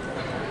all that.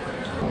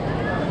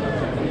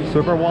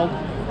 Super Walt.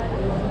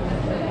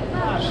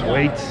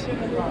 Sweets.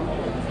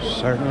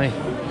 Certainly.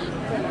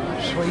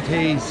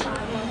 Sweeties.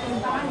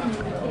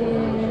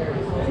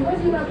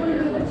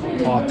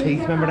 Oh,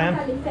 teeth, remember them?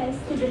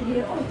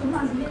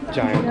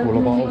 Giant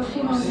cola bottles.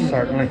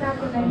 Certainly.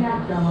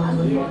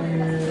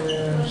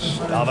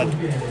 Stop it.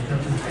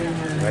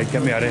 Right,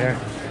 get me out of here.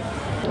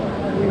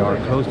 We are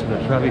close to the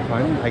Trevi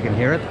Fountain. I can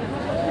hear it.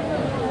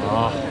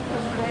 Oh,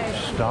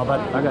 stop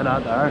it. Look at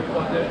that there. I'm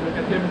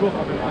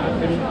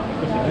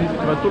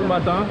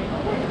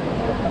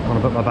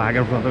going to put my bag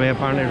in front of me.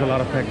 Apparently there's a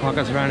lot of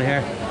pickpockets around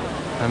here.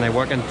 And they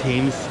work in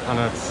teams, and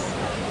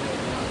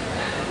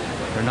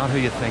they're not who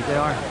you think they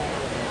are.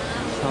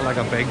 It's not like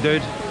a big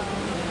dude.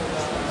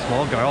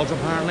 Small girls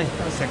apparently.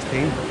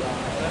 16,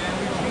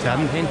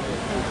 17.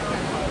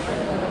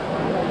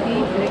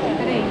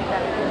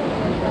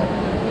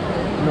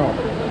 No.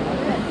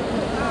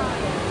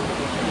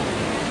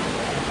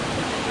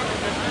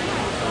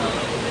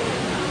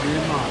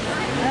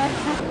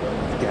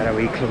 Get a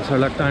wee closer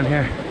look down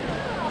here.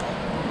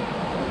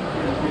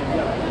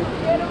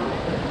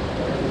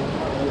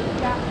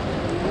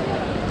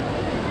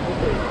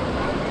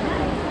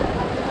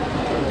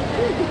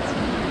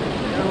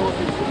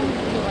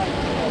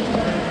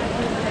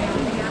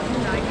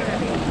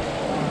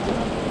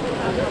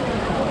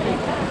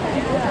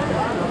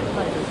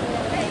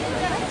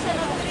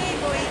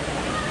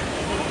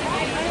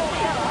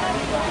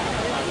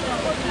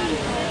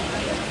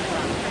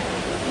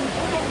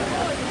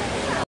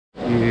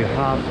 You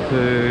have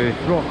to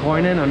throw a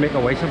coin in and make a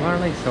wish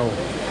apparently, so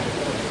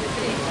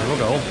there we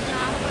go.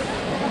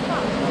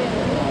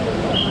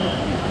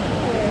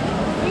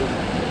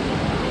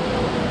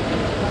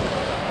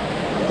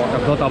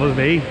 I thought that was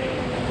me.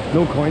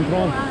 No coin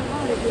thrown.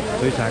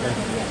 2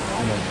 seconds.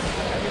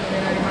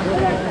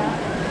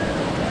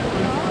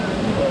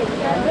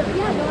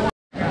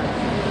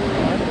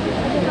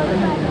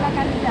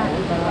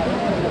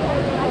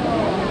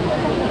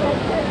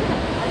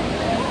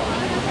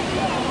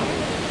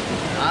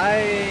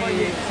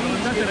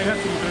 Tanti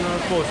ragazzi mi prendono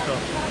il posto.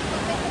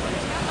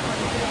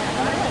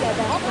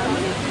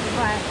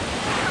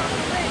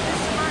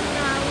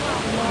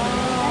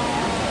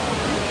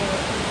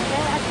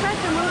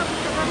 Aspetta, non ho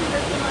visto proprio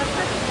perché non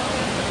aspetta.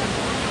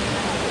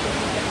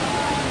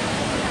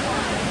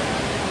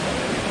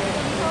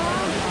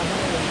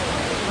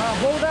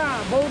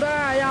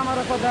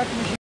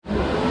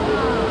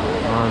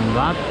 And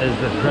that is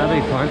the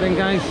Trevi Fountain,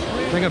 guys.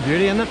 Thing of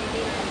beauty, isn't it?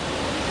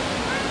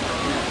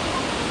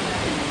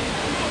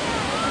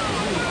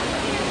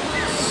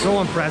 So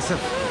impressive.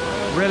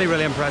 Really,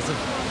 really impressive.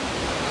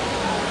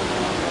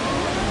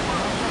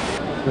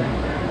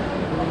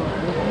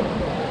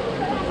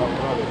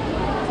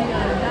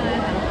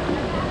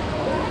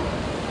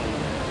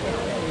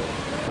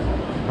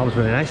 That was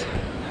really nice.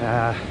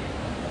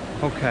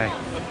 Okay,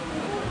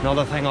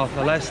 another thing off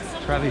the list,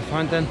 Trevi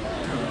Fountain.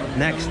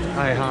 Next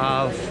I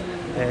have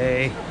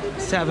a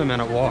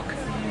 7-minute walk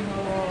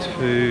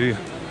to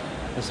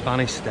the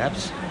Spanish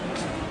Steps,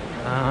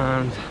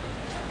 and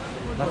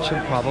that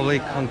should probably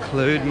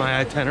conclude my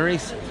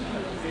itineraries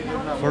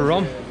for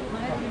Rome.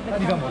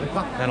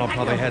 Then I'll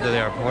probably head to the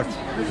airport.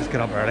 Just get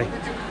up early.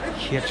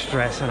 Hate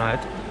stressing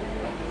out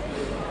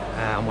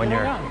when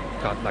you're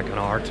got like an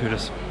hour or two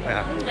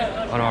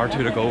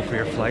to go for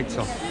your flight.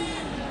 So I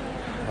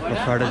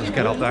prefer to just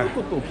get up there. I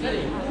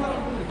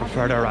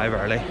prefer to arrive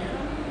early.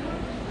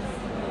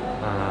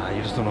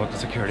 You just don't know what the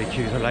security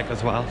queues are like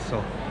as well.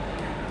 So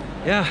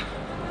yeah.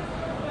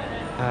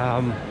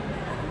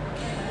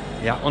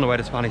 Yeah, on the way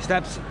to Spanish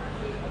Steps,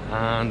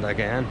 and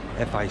again,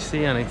 if I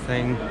see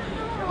anything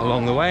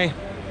along the way,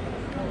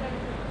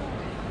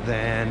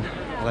 then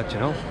I'll let you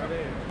know.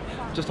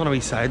 Just on a wee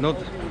side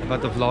note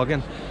about the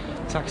vlogging,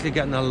 it's actually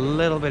getting a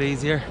little bit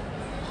easier.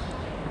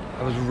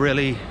 I was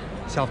really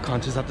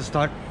self-conscious at the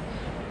start,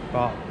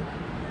 but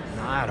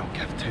nah, I don't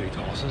give 2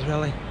 tosses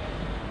really.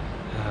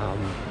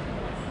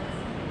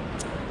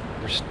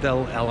 There's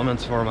still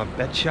elements where I'm a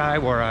bit shy,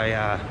 where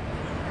I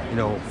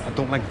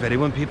don't like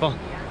videoing people.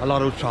 A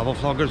lot of those travel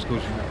vloggers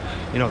goes,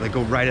 they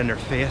go right in their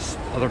face,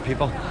 other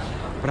people.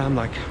 But I'm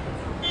like,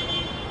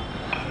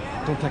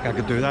 I don't think I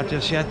could do that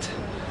just yet.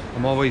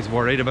 I'm always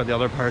worried about the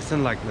other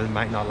person, like they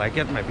might not like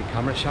it, might be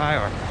camera shy,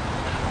 or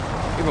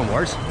even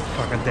worse,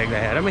 fucking dig the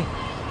head of me.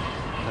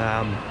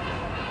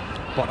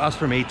 But as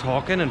for me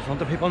talking in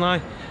front of people now,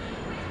 I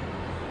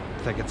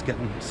think it's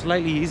getting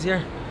slightly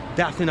easier.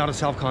 Definitely not as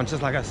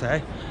self-conscious, like I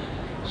say.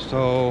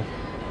 So,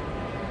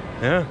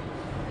 yeah.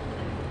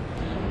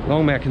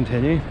 Long may it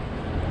continue.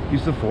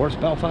 Use the force,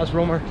 Belfast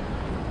Roamer.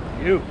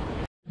 You.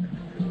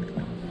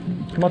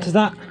 How much is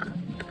that?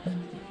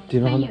 Do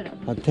you know?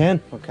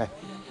 10? Okay.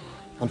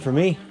 And for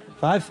me,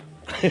 5?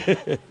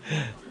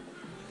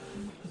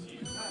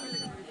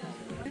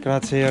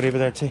 Grazie,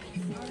 arrivederci.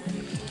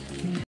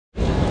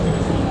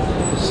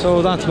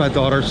 So that's my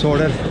daughter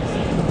sorted.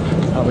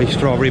 That wee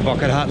strawberry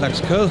bucket hat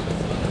looks cool.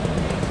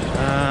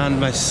 And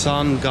my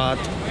son got,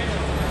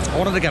 I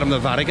wanted to get him the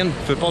Vatican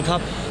football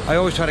top. I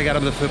always try to get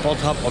him the football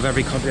top of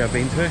every country I've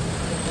been to.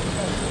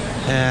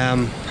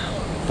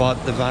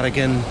 But the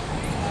Vatican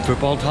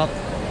football top,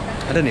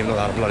 I didn't even know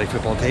that a bloody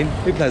football team.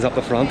 Who plays up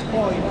the front?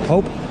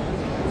 Pope.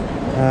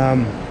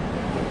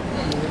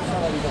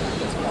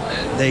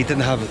 They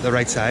didn't have the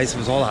right size, it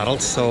was all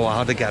adults, so I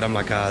had to get him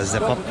like a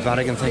zip up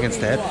Vatican thing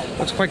instead.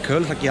 Looks quite cool,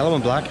 it's like yellow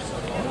and black.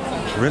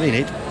 It's really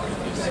neat.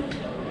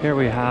 Here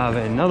we have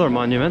another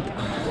monument.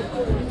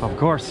 Of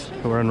course,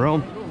 we're in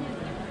Rome.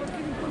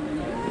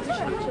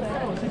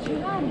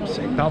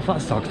 See,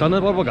 Belfast sucks, doesn't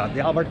it? What have we got? The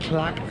Albert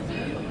Clock.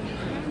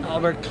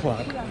 Albert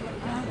Clock.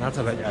 That's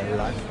a bit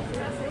like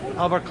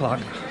Albert Clock,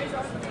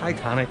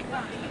 Titanic,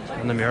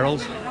 and the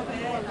murals.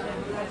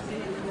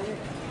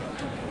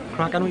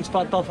 Cracking wee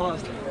spot,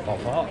 Belfast.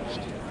 Belfast.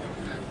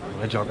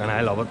 I'm joking,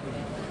 I love it.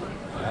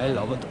 I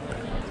love it.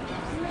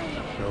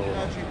 So,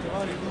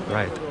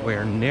 right,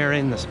 we're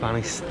nearing the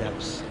Spanish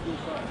Steps.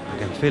 I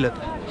can feel it.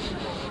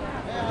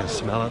 I can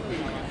smell it.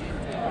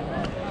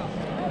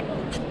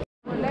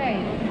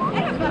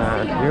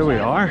 And here we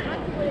are.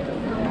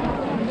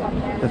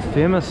 The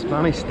famous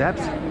Spanish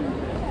Steps.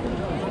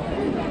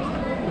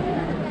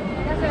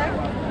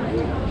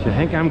 Do you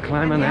think I'm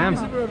climbing them?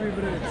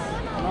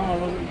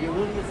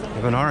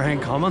 Have an hour hang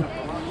coming.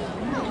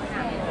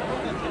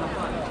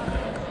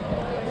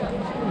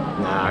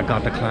 Nah, I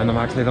got to climb them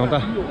actually, don't I?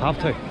 Have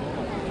to.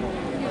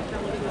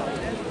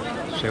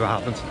 See what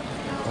happens.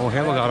 Oh,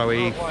 here we got a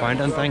wee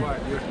fountain thing.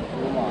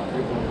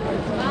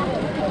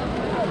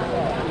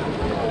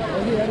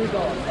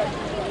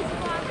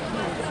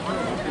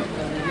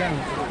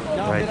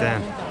 Right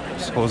then.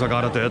 Suppose I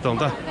gotta do it,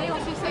 don't I?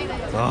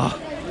 Oh.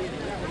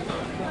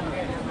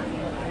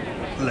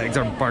 Legs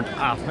are burnt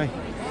off me.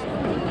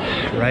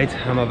 Right,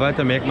 I'm about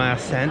to make my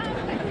ascent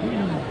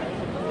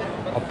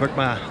up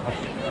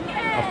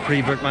I've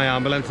pre-booked my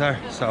ambulance there,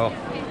 so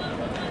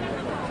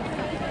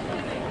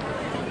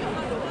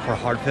for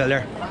heart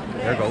failure,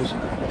 there goes.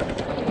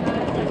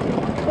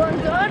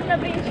 Buongiorno,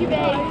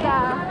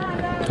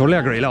 principessa. Totally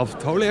agree, love.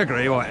 Totally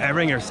agree with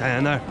everything you're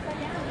saying there.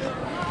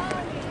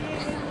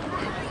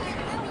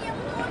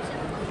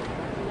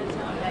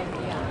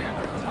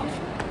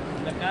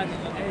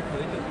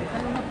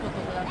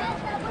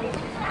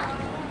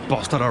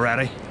 Busted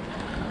already.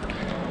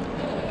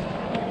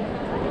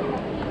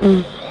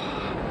 You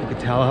can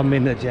tell I haven't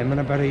been to the gym in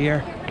about a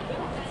year.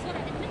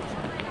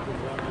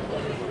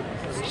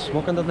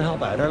 Smoking doesn't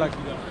help either, like,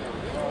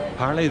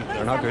 apparently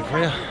they're not good for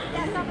you.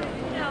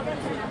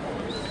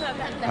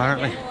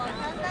 Apparently.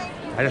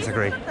 I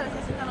disagree.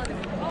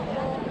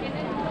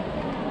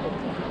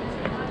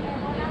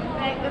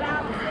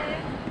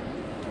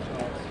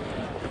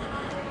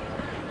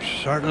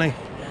 Certainly.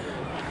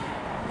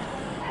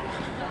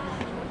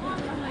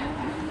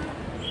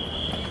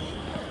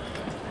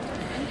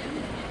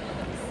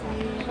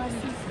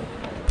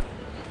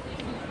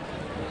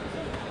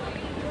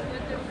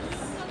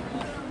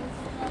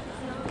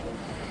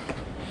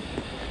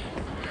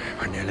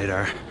 We're nearly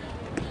there.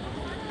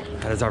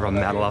 I deserve a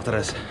medal after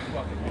this.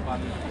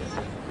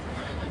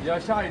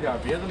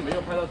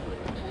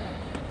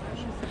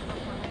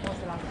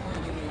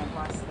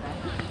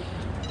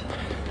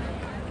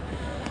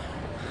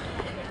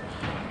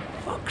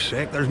 Fuck's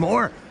sake, there's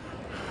more!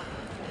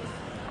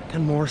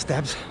 10 more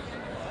steps.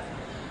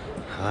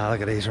 Ah,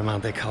 look at these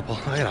romantic couple.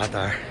 Look at that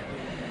there.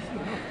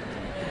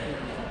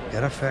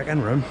 Get a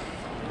fucking room.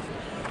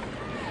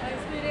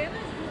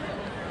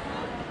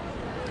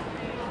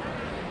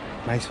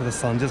 Nice with the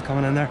sun just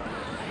coming in there.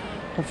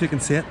 Hopefully you can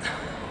see it.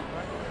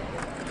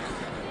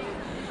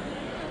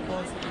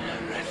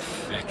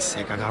 Fuck's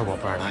sake, I gotta go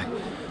up there now.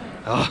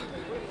 Oh,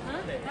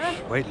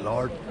 sweet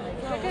lord.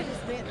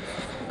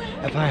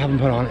 If I haven't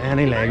put on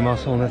any leg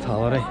muscle on this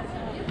holiday,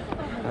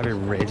 I'd be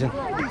raging.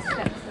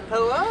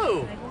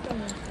 Hello!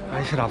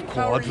 I should have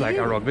quads like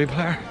a rugby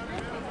player.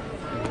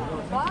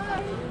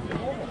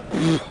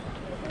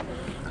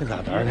 Look at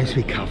that there, nice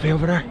wee cafe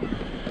over there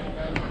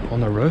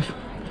on the roof.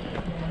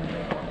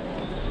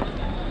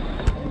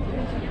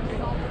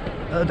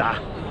 Look at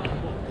that.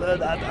 Look at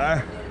that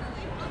there.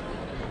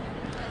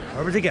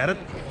 Where would you get it?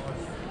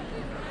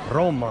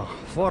 Roma.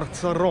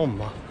 Forza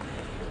Roma.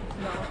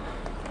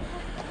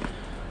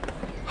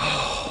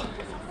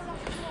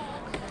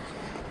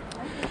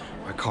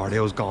 My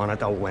cardio's gone at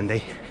that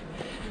windy.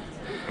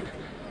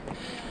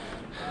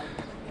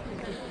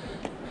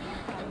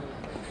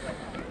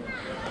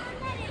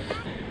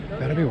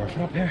 Better be worth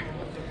it up here.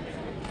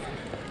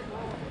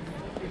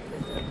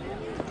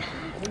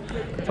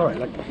 It's alright,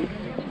 like.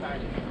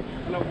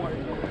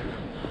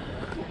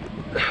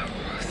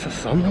 It's the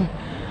sun though.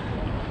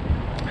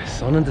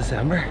 Sun in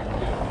December.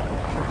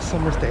 It's like a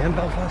summer's day in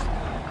Belfast.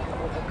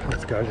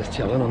 This girl just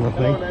chilling on the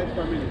thing.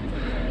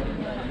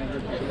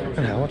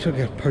 And hell, what should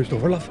get pushed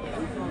over, love?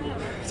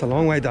 It's a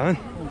long way down.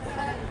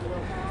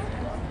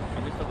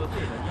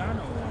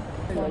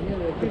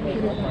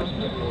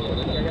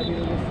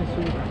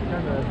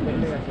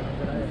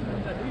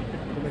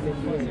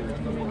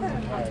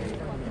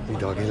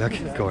 Doggy, look,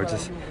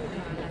 gorgeous.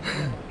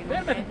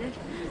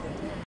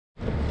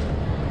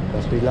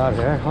 Must be lad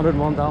here,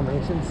 101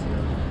 Dalmatians.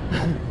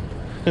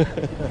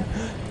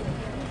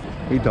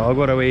 Wee dog,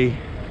 what a wee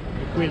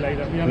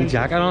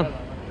jacket on.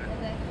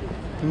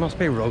 He must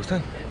be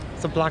roasting.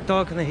 It's a black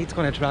dog and the heat's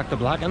going to attract the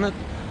black in it.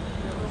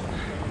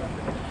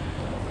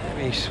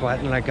 He's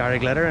sweating like Gary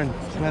Glitter in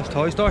Smith's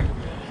Toy Store.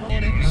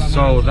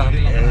 So that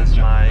is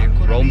my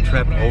Rome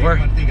trip over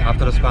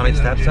after the Spanish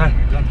Steps there.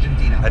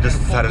 I just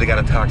decided to get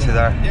a taxi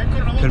there.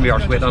 Couldn't be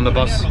arsed waiting on the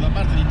bus.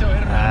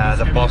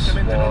 The bus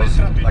was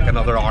like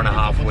another hour and a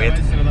half wait.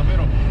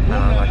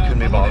 I couldn't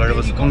be bothered. It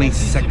was only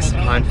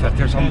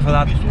 £6.50 or something for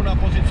that.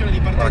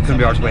 But I couldn't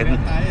be arsed waiting.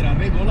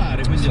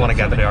 I just want to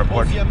get to the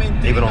airport,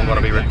 even though I'm going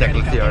to be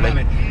ridiculously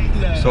early.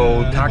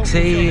 So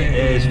taxi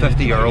is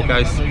 €50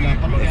 guys,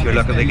 if you're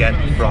looking to get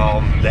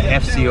from the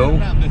FCO,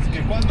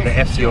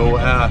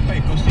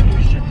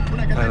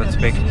 let's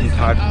speak, I'm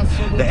tired.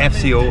 The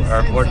FCO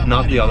airport,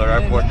 not the other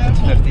airport. It's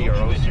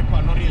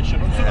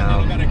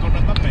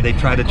 €50. They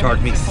tried to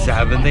charge me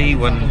 70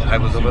 when I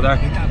was over there,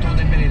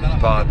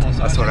 but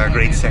I sort of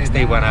agreed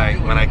 60 when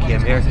I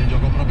came here.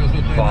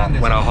 But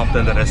when I hopped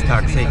into this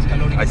taxi,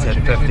 I said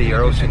 €50, 50,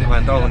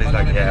 and he's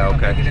like, yeah,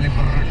 okay.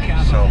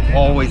 So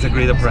always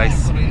agree the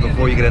price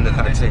before you get in the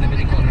taxi.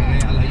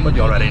 But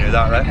you already knew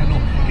that, right?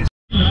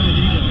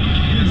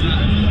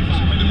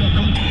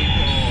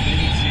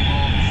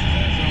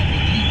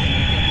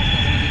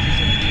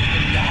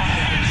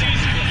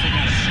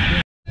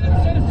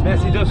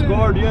 Messi just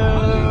scored, you!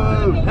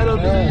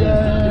 Penalty,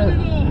 yeah!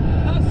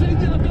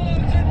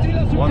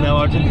 1-0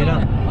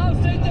 Argentina.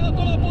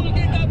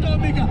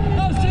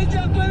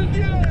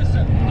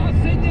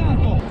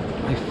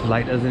 My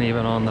flight isn't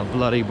even on the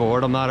bloody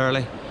board, I'm that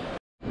early.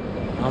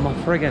 I'm a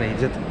friggin'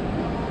 idiot.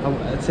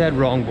 It said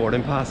wrong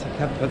boarding pass. I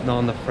kept putting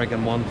on the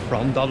friggin' one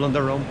from Dublin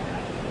to Rome.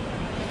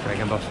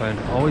 friggin' buffoon.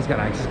 Always get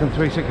anxious going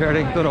through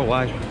security, don't know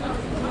why.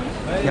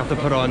 You have to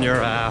put on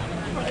your I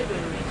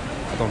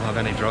don't have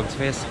any drugs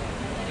face.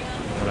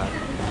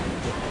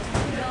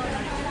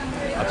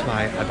 That's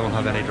my I don't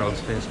have any drugs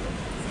face.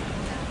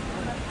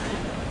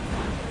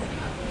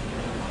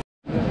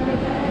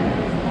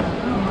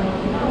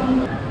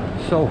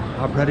 So,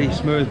 a pretty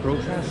smooth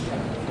process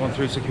going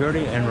through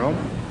security in Rome.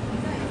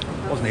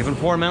 Wasn't even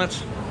 4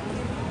 minutes.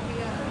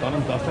 Done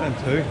and dusted in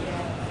 2.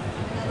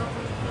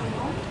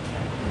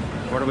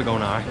 Where do we go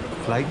now?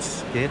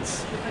 Flights?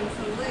 Gates?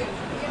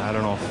 I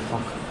don't know.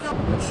 Fuck.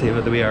 Let's see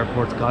what the wee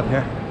airport's got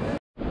here.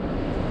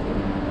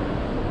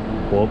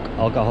 Woke,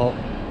 alcohol,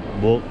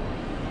 woke.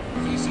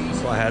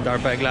 Go ahead there,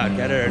 big lad,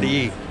 get it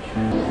ready.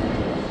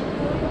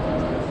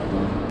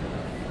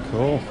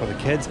 Cool, for the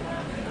kids.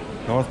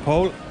 North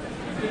Pole.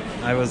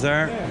 I was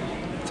there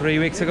 3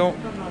 weeks ago.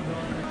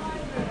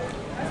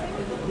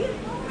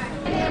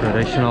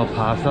 Traditional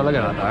pasta, look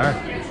at that there.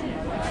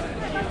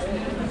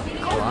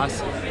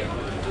 Class.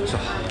 So.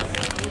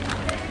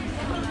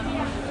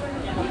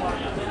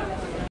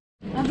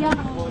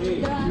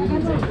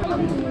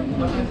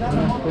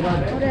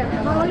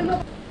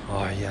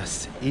 Oh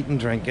yes, eating,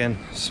 drinking,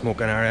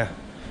 smoking area.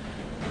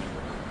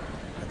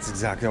 That's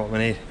exactly what we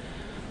need.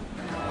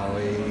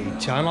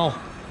 Channel.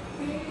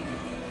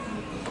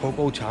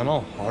 Cocoa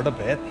Channel, hard to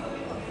beat.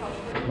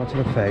 What's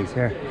the fags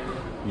here?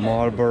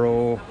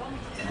 Marlboro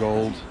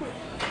Gold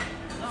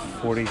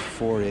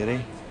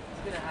 44.80.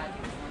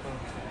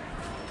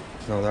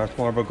 No, there's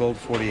Marlboro Gold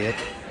 48.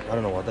 I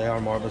don't know what they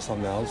are, Marlboro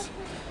something else.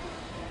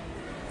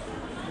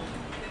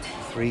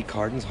 3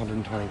 cartons,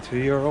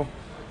 €122.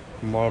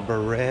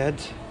 Marlboro Red,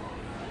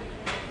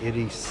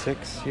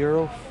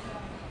 €86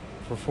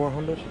 for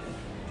 400.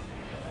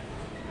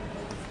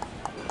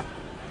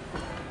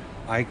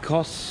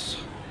 Icos,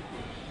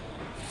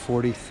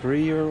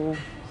 €43.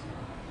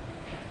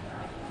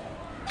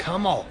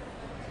 Camel,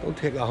 don't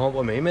take a hump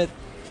with me, mate.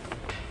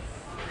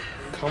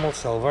 Camel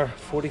Silver,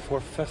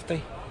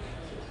 $44.50.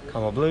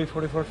 Camel Blue,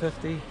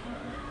 $44.50.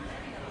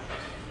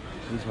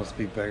 These must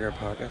be bigger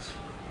packets.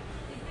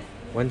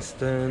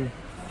 Winston,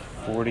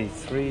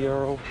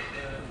 €43.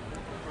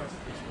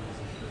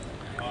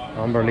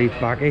 Amber Leaf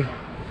Backy,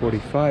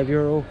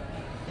 €45.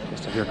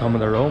 Just if you're coming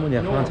to Rome and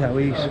you fancy a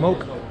wee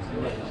smoke,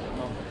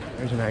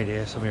 there's an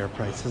idea of some of your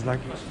prices like.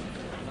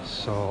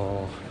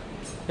 So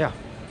yeah,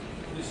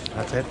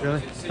 that's it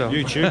really. So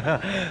YouTube.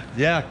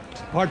 yeah,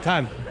 part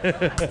time.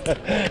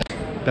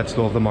 Bit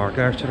slow of the mark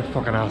there. Should have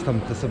fucking asked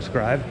them to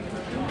subscribe.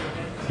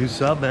 You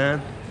sub,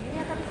 man.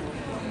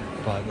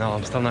 But no,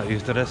 I'm still not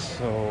used to this,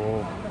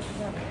 so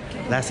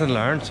lesson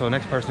learned. So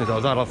next person who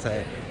does that, I'll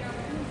say,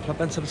 flip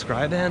and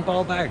subscribe then,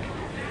 ball bag.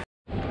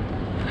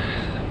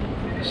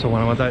 So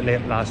when I went out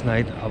late last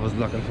night, I was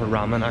looking for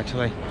ramen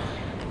actually,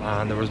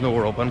 and there was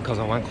nowhere open because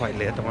I went quite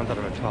late. I went at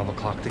about 12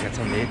 o'clock to get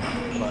some meat.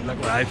 But look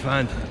what I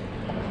found.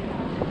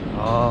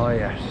 Oh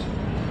yes,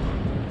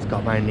 it's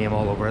got my name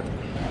all over it.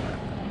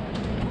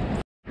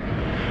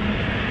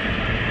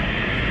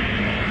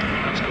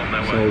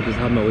 So just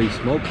had my wee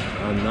smoke,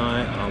 and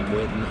now I'm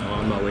waiting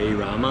on my wee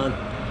ramen.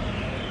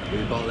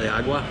 Wee bottle of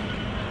agua.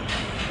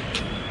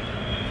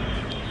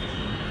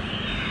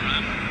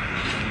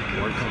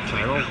 World Cup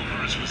final.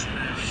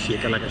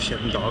 Shaking like a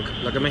shitting dog.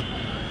 Look at me.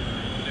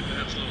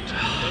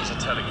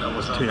 That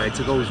was 2 nights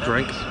ago's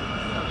drink.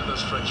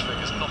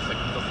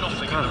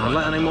 Can't handle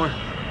it anymore.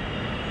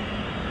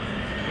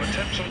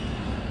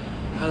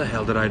 How the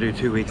hell did I do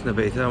 2 weeks in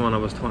Ibiza when I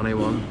was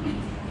 21?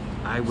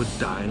 I would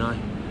die now.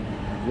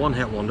 One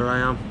hit wonder I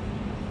am.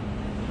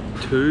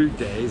 2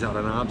 days at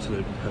an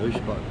absolute push,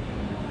 but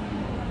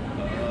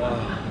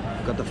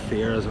I've got the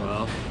fear as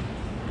well.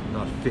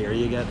 Not fear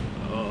you get.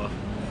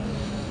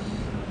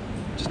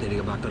 Just need to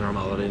get back to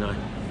normality now.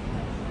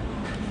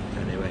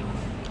 Anyway,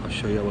 I'll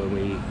show you when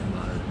we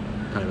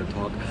can't even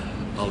talk.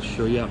 I'll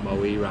show you my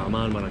wee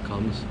ramen when it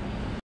comes.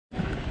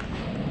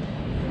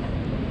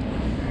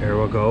 Here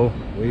we go.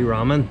 Wee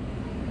ramen.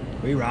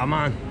 Wee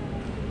ramen.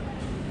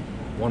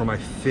 One of my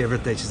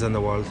favourite dishes in the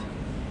world.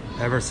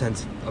 Ever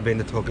since I've been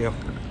to Tokyo.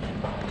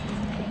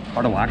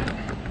 Hard to whack.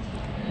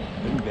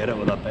 Couldn't beat it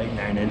with a big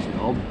 9-inch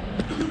knob.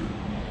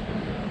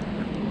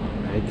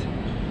 Right.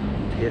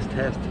 Taste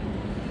test.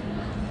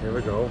 Here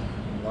we go.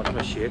 Watch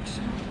my shakes.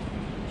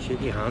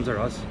 Shaky hands are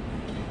us.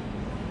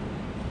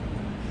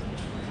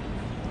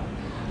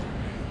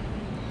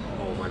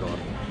 Oh my god.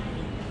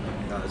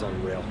 That is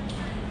unreal.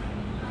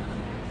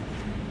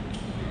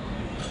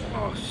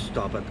 Oh,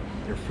 stop it.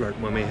 You're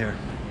flirting with me here.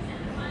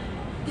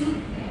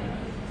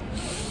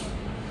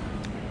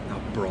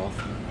 That broth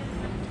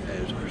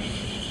is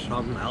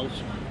something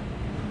else.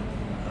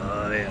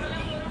 Oh yes.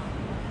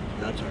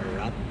 That's a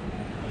wrap.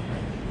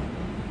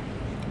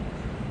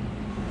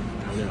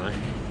 Tell me now.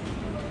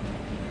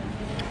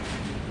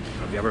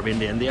 Have you ever been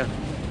to India?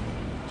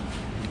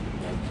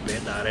 Well,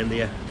 bet that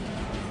India.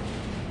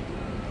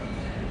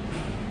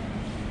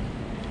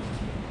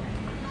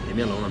 Leave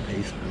me alone in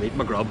peace. I'm eating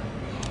my grub.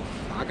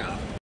 Fuck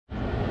off.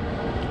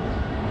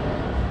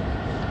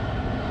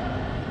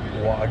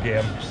 What a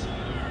game.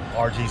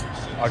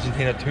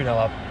 Argentina 2-0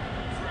 up.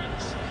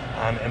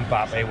 And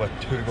Mbappe with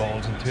 2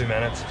 goals in 2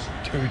 minutes.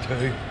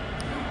 2-2.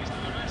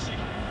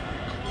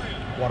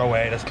 What a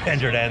way to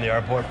spend your day in the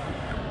airport.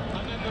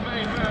 And then the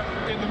main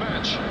man in the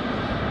match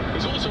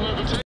is also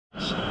overtaken.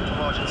 From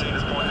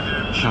Argentina's point of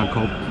view. Can't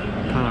cope.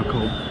 Cannot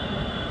cope.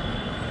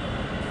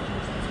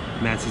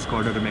 Messi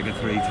scored her to make it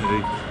 3-2.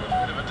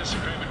 Bit of a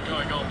disagreement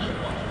going on.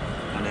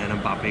 And then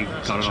Mbappe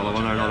got another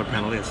one, or another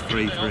penalty. It's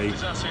 3-3.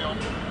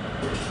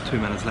 2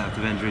 minutes left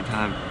of injury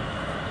time.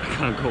 I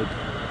can't cope.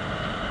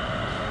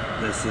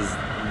 This is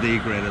the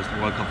greatest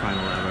World Cup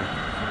final ever.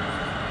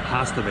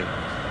 Has to be.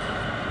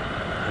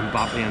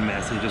 Mbappe and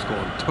Messi just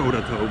going toe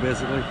to toe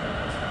basically.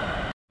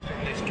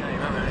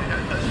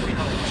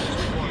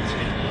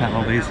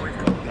 Penalties.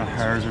 The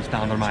hairs are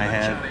standing on my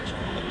head.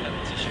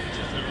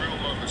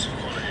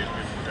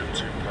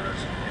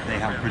 They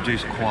have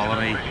produced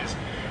quality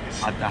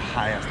at the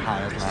highest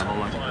level.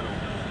 Like,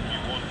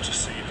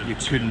 you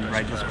couldn't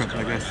write the script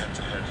like this.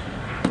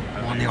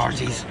 On the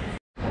Argies.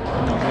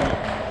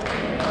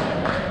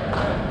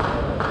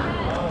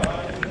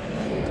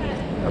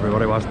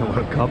 Everybody watching the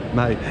World Cup.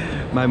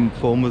 My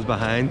phone was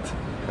behind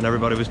and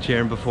everybody was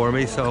cheering before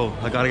me, so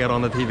I gotta get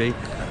on the TV.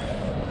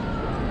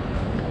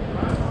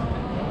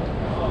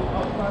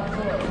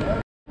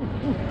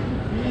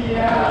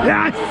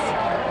 Yes!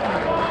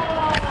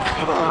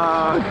 Come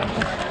on!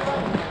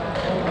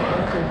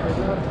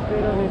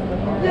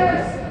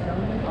 Yes!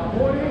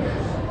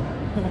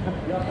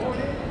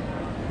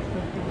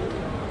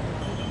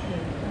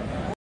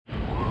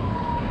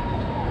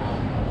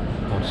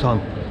 Oh, son.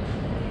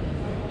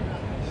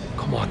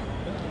 Come on.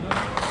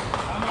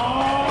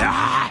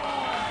 Ah!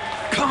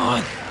 Come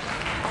on.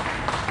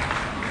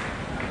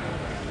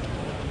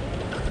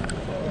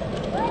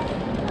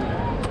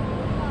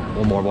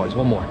 One more, boys,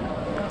 one more.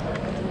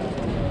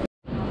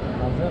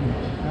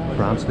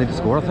 France need to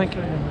score, I think.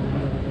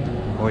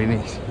 Oh, he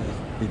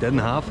didn't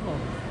have.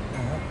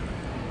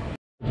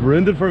 It's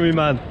ruined it for me,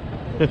 man.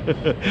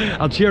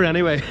 I'll cheer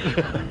anyway.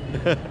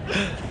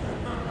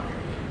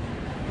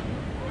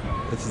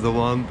 This is the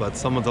one, but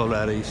someone's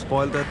already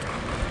spoiled it.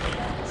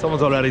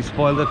 Someone's already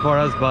spoiled it for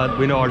us, but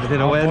we know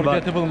Argentina win.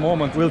 But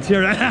moment. we'll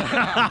cheer.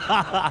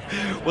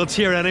 We'll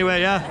cheer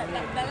anyway, yeah.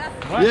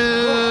 You!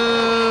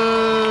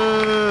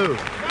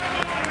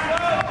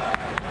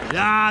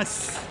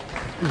 Yes!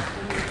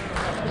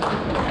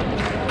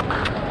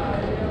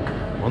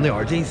 On the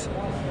Argies.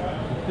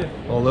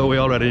 Although we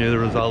already knew the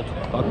result.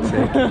 Fuck's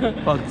sake.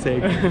 Fuck's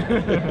sake.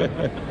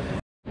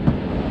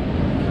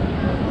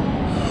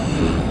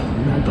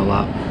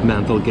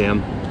 Mental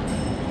game.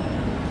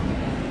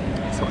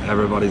 So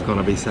everybody's going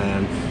to be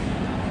saying,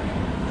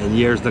 in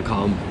years to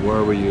come,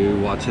 where were you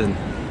watching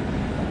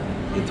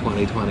the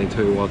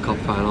 2022 World Cup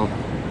final?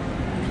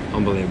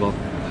 Unbelievable.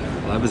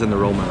 Well, I was in the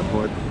Rome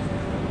airport.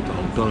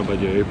 Don't know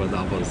about you, but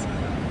that was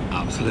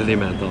absolutely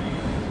mental.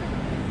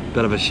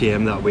 Bit of a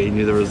shame that we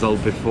knew the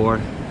result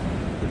before.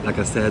 Like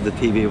I said, the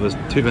TV was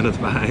 2 minutes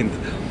behind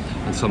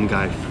and some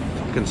guy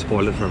fucking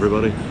spoiled it for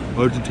everybody.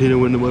 Argentina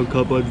win the World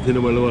Cup, Argentina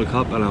win the World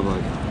Cup, and I'm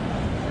like,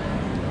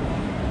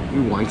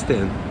 you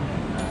wankstein.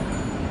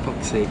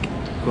 Fuck's sake,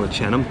 gonna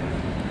chin him.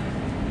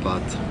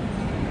 But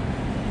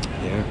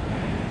yeah,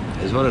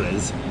 it is what it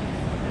is.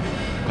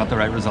 Got the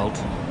right result.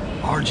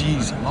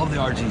 RGs, love the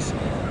RGs.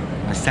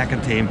 My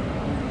second team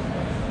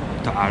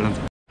to Ireland.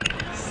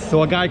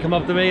 So a guy come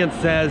up to me and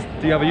says,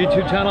 do you have a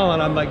YouTube channel?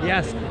 And I'm like,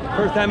 yes.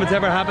 First time it's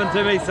ever happened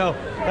to me, so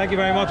thank you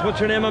very much. What's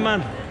your name, my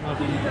man?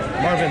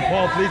 Marvin.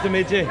 Paul, pleased to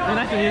meet you.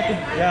 Nice to meet you.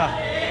 Yeah.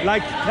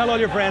 Like, tell all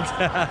your friends.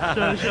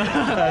 Sure.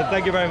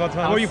 Thank you very much,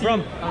 man. Where are you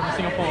from? I'm from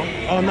Singapore.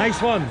 Oh,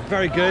 nice one.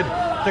 Very good.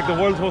 It's like the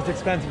world's most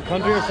expensive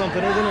country or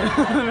something, isn't it?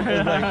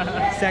 It's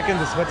like second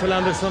to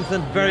Switzerland or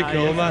something. Very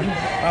cool, man.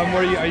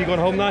 Where are you going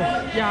home now?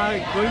 Yeah,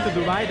 going to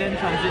Dubai, then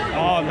transit.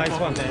 Oh, nice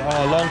one.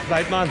 Oh, long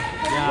flight, man.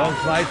 Yeah. Long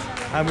flight.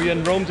 And were you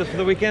in Rome just for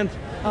the weekend?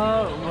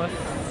 Was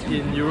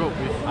in Europe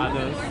with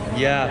others.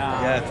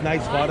 Yeah, it's a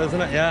nice spot,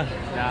 isn't it? Yeah.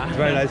 It's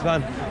very nice,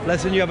 man.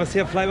 Listen, you have a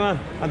safe flight, man.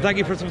 And thank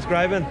you for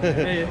subscribing.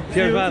 Hey,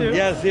 cheers, man. Cheers.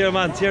 Yeah, see you,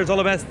 man. Cheers, all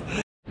the best.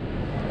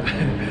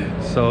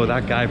 So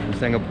that guy from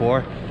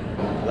Singapore,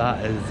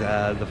 that is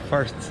the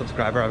first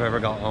subscriber I've ever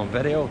got on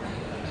video.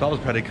 So that was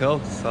pretty cool.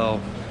 So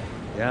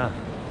yeah,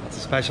 it's a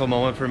special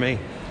moment for me.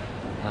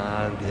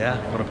 And yeah,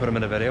 I'm gonna put him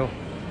in a video.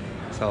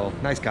 So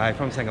nice guy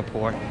from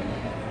Singapore.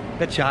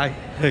 Bit shy,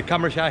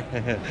 camera shy.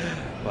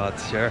 But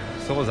sure,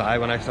 so was I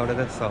when I started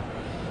this. So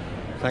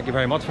thank you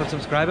very much for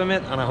subscribing,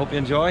 mate, and I hope you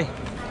enjoy.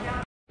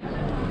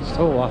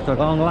 So after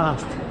long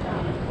last,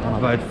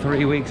 about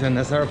 3 weeks in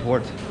this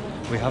airport,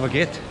 we have a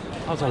gate.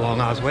 That was a long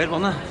ass wait,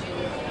 wasn't it?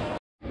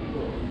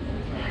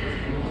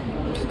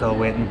 Still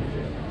waiting.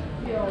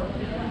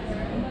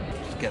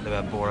 Just getting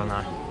a bit boring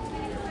now.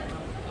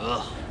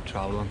 Ugh,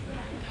 travelling.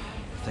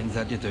 Things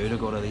that you do to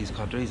go to these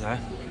countries, eh?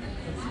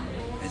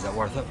 Is it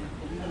worth it?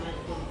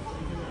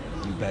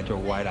 You bet your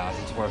white ass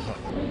it's worth it.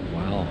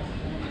 Well,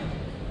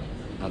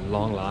 at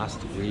long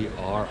last, we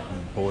are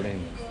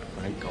boarding.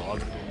 Thank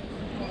God.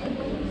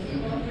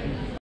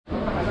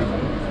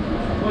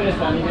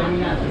 We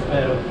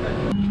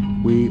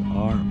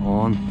are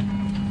on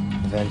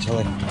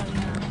eventually.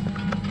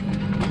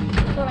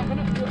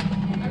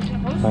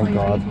 Thank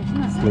God.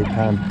 Sleep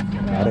time.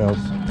 Adios.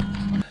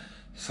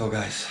 So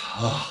guys,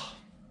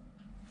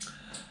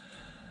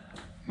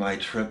 my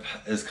trip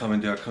is coming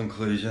to a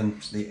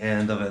conclusion. The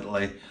end of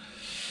Italy.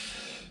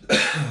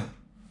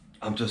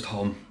 I'm just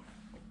home.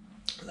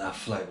 That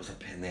flight was a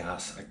pain in the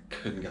ass. I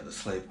couldn't get to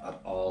sleep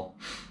at all.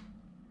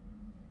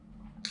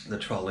 The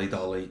trolley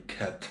dolly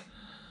kept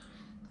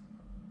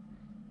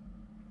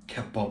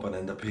bumping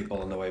into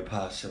people on the way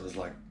past. She was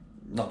like,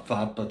 not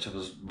fat, but she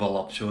was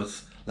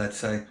voluptuous, let's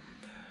say.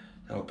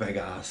 You know, big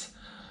ass.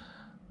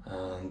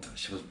 And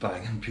she was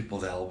banging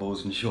people's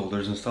elbows and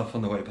shoulders and stuff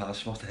on the way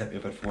past. She must have hit me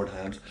about 4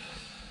 times.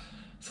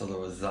 So there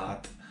was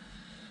that.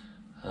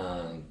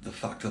 And the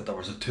fact that there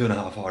was a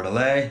 2.5 hour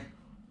delay.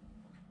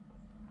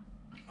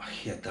 I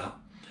hate that.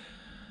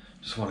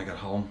 Just want to get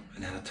home.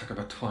 And then it took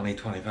about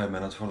 20-25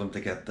 minutes for them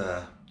to get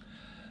the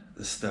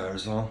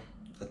stairs on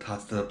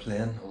attached to the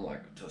plane. I'm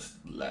like, just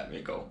let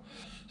me go.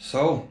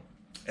 So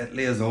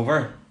Italy is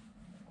over.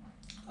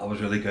 That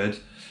was really good.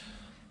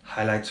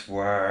 Highlights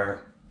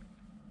were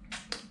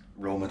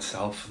Rome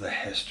itself, the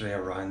history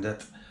around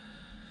it.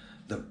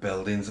 The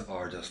buildings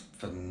are just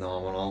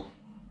phenomenal.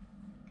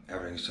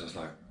 Everything's just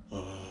like,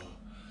 oh,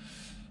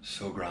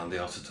 so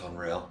grandiose, it's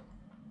unreal.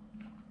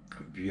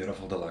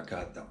 Beautiful to look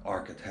at, the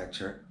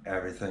architecture,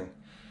 everything.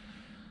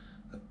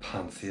 The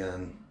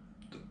Pantheon,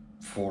 the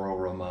Foro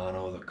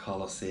Romano, the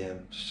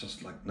Colosseum, it's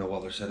just like no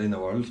other city in the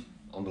world.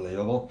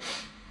 Unbelievable.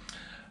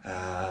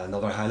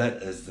 Another highlight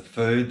is the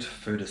food.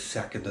 Food is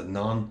second to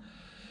none.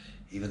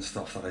 Even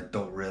stuff that I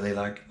don't really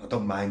like. I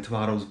don't mind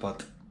tomatoes,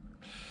 but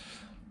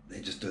they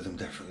just do them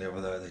differently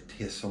over there. They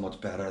taste so much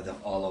better. The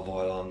olive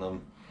oil on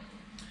them,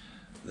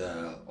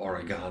 the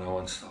oregano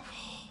and stuff.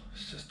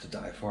 It's just to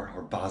die for.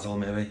 Or basil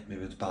maybe.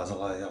 Maybe it's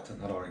basil, that's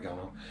it, not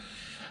oregano.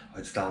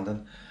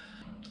 Outstanding.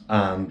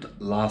 And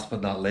last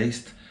but not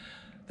least,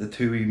 the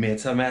 2 wee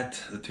mates I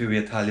met, the 2 wee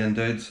Italian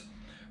dudes,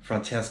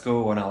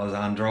 Francesco and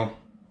Alessandro.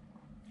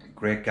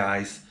 Great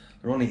guys.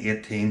 They're only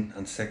 18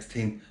 and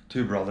 16,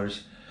 2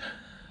 brothers.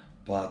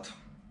 But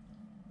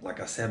like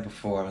I said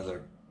before,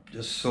 they're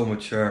just so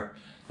mature.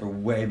 They're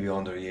way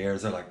beyond their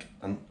years. They're like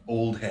an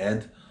old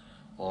head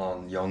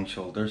on young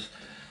shoulders.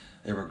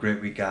 They were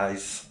great wee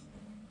guys.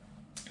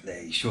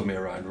 They showed me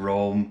around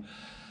Rome.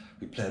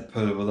 We played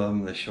pool with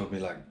them. They showed me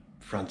like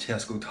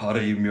Francesco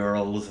Totti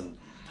murals and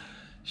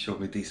showed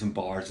me decent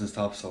bars and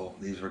stuff. So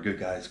these were good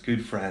guys,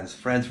 good friends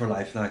for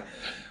life now.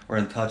 We're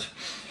in touch.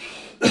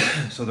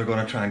 So they're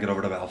going to try and get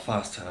over to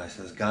Belfast. And I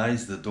says,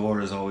 guys, the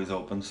door is always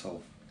open.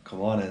 So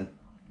come on in.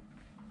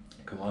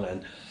 Come on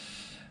in.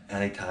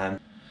 Anytime.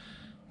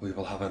 We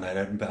will have a night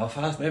out in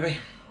Belfast maybe.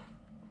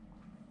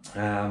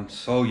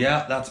 So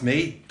yeah, that's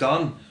me,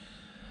 done.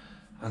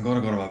 I'm going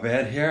to go to my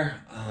bed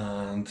here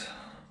and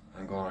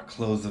I'm going to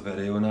close the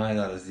video now.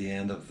 That is the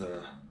end of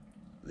the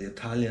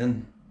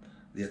Italian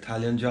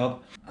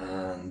job.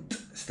 And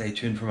stay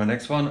tuned for my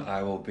next one.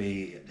 I will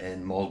be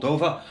in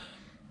Moldova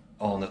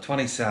on the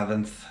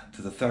 27th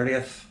to the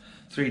 30th,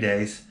 3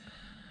 days,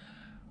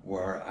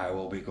 where I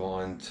will be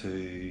going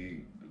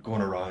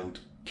around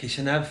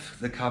Chisinau,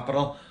 the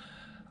capital.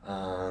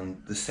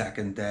 And the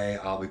second day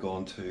I'll be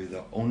going to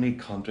the only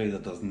country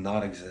that does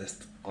not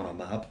exist on a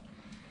map,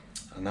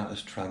 and that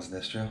is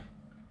Transnistria.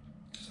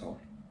 So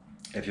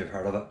if you've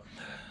heard of it.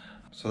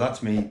 So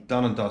that's me,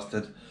 done and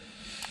dusted.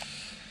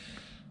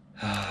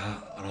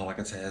 And all I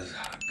can say is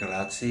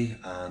grazie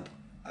and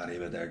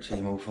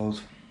arrivederci,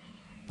 mofos.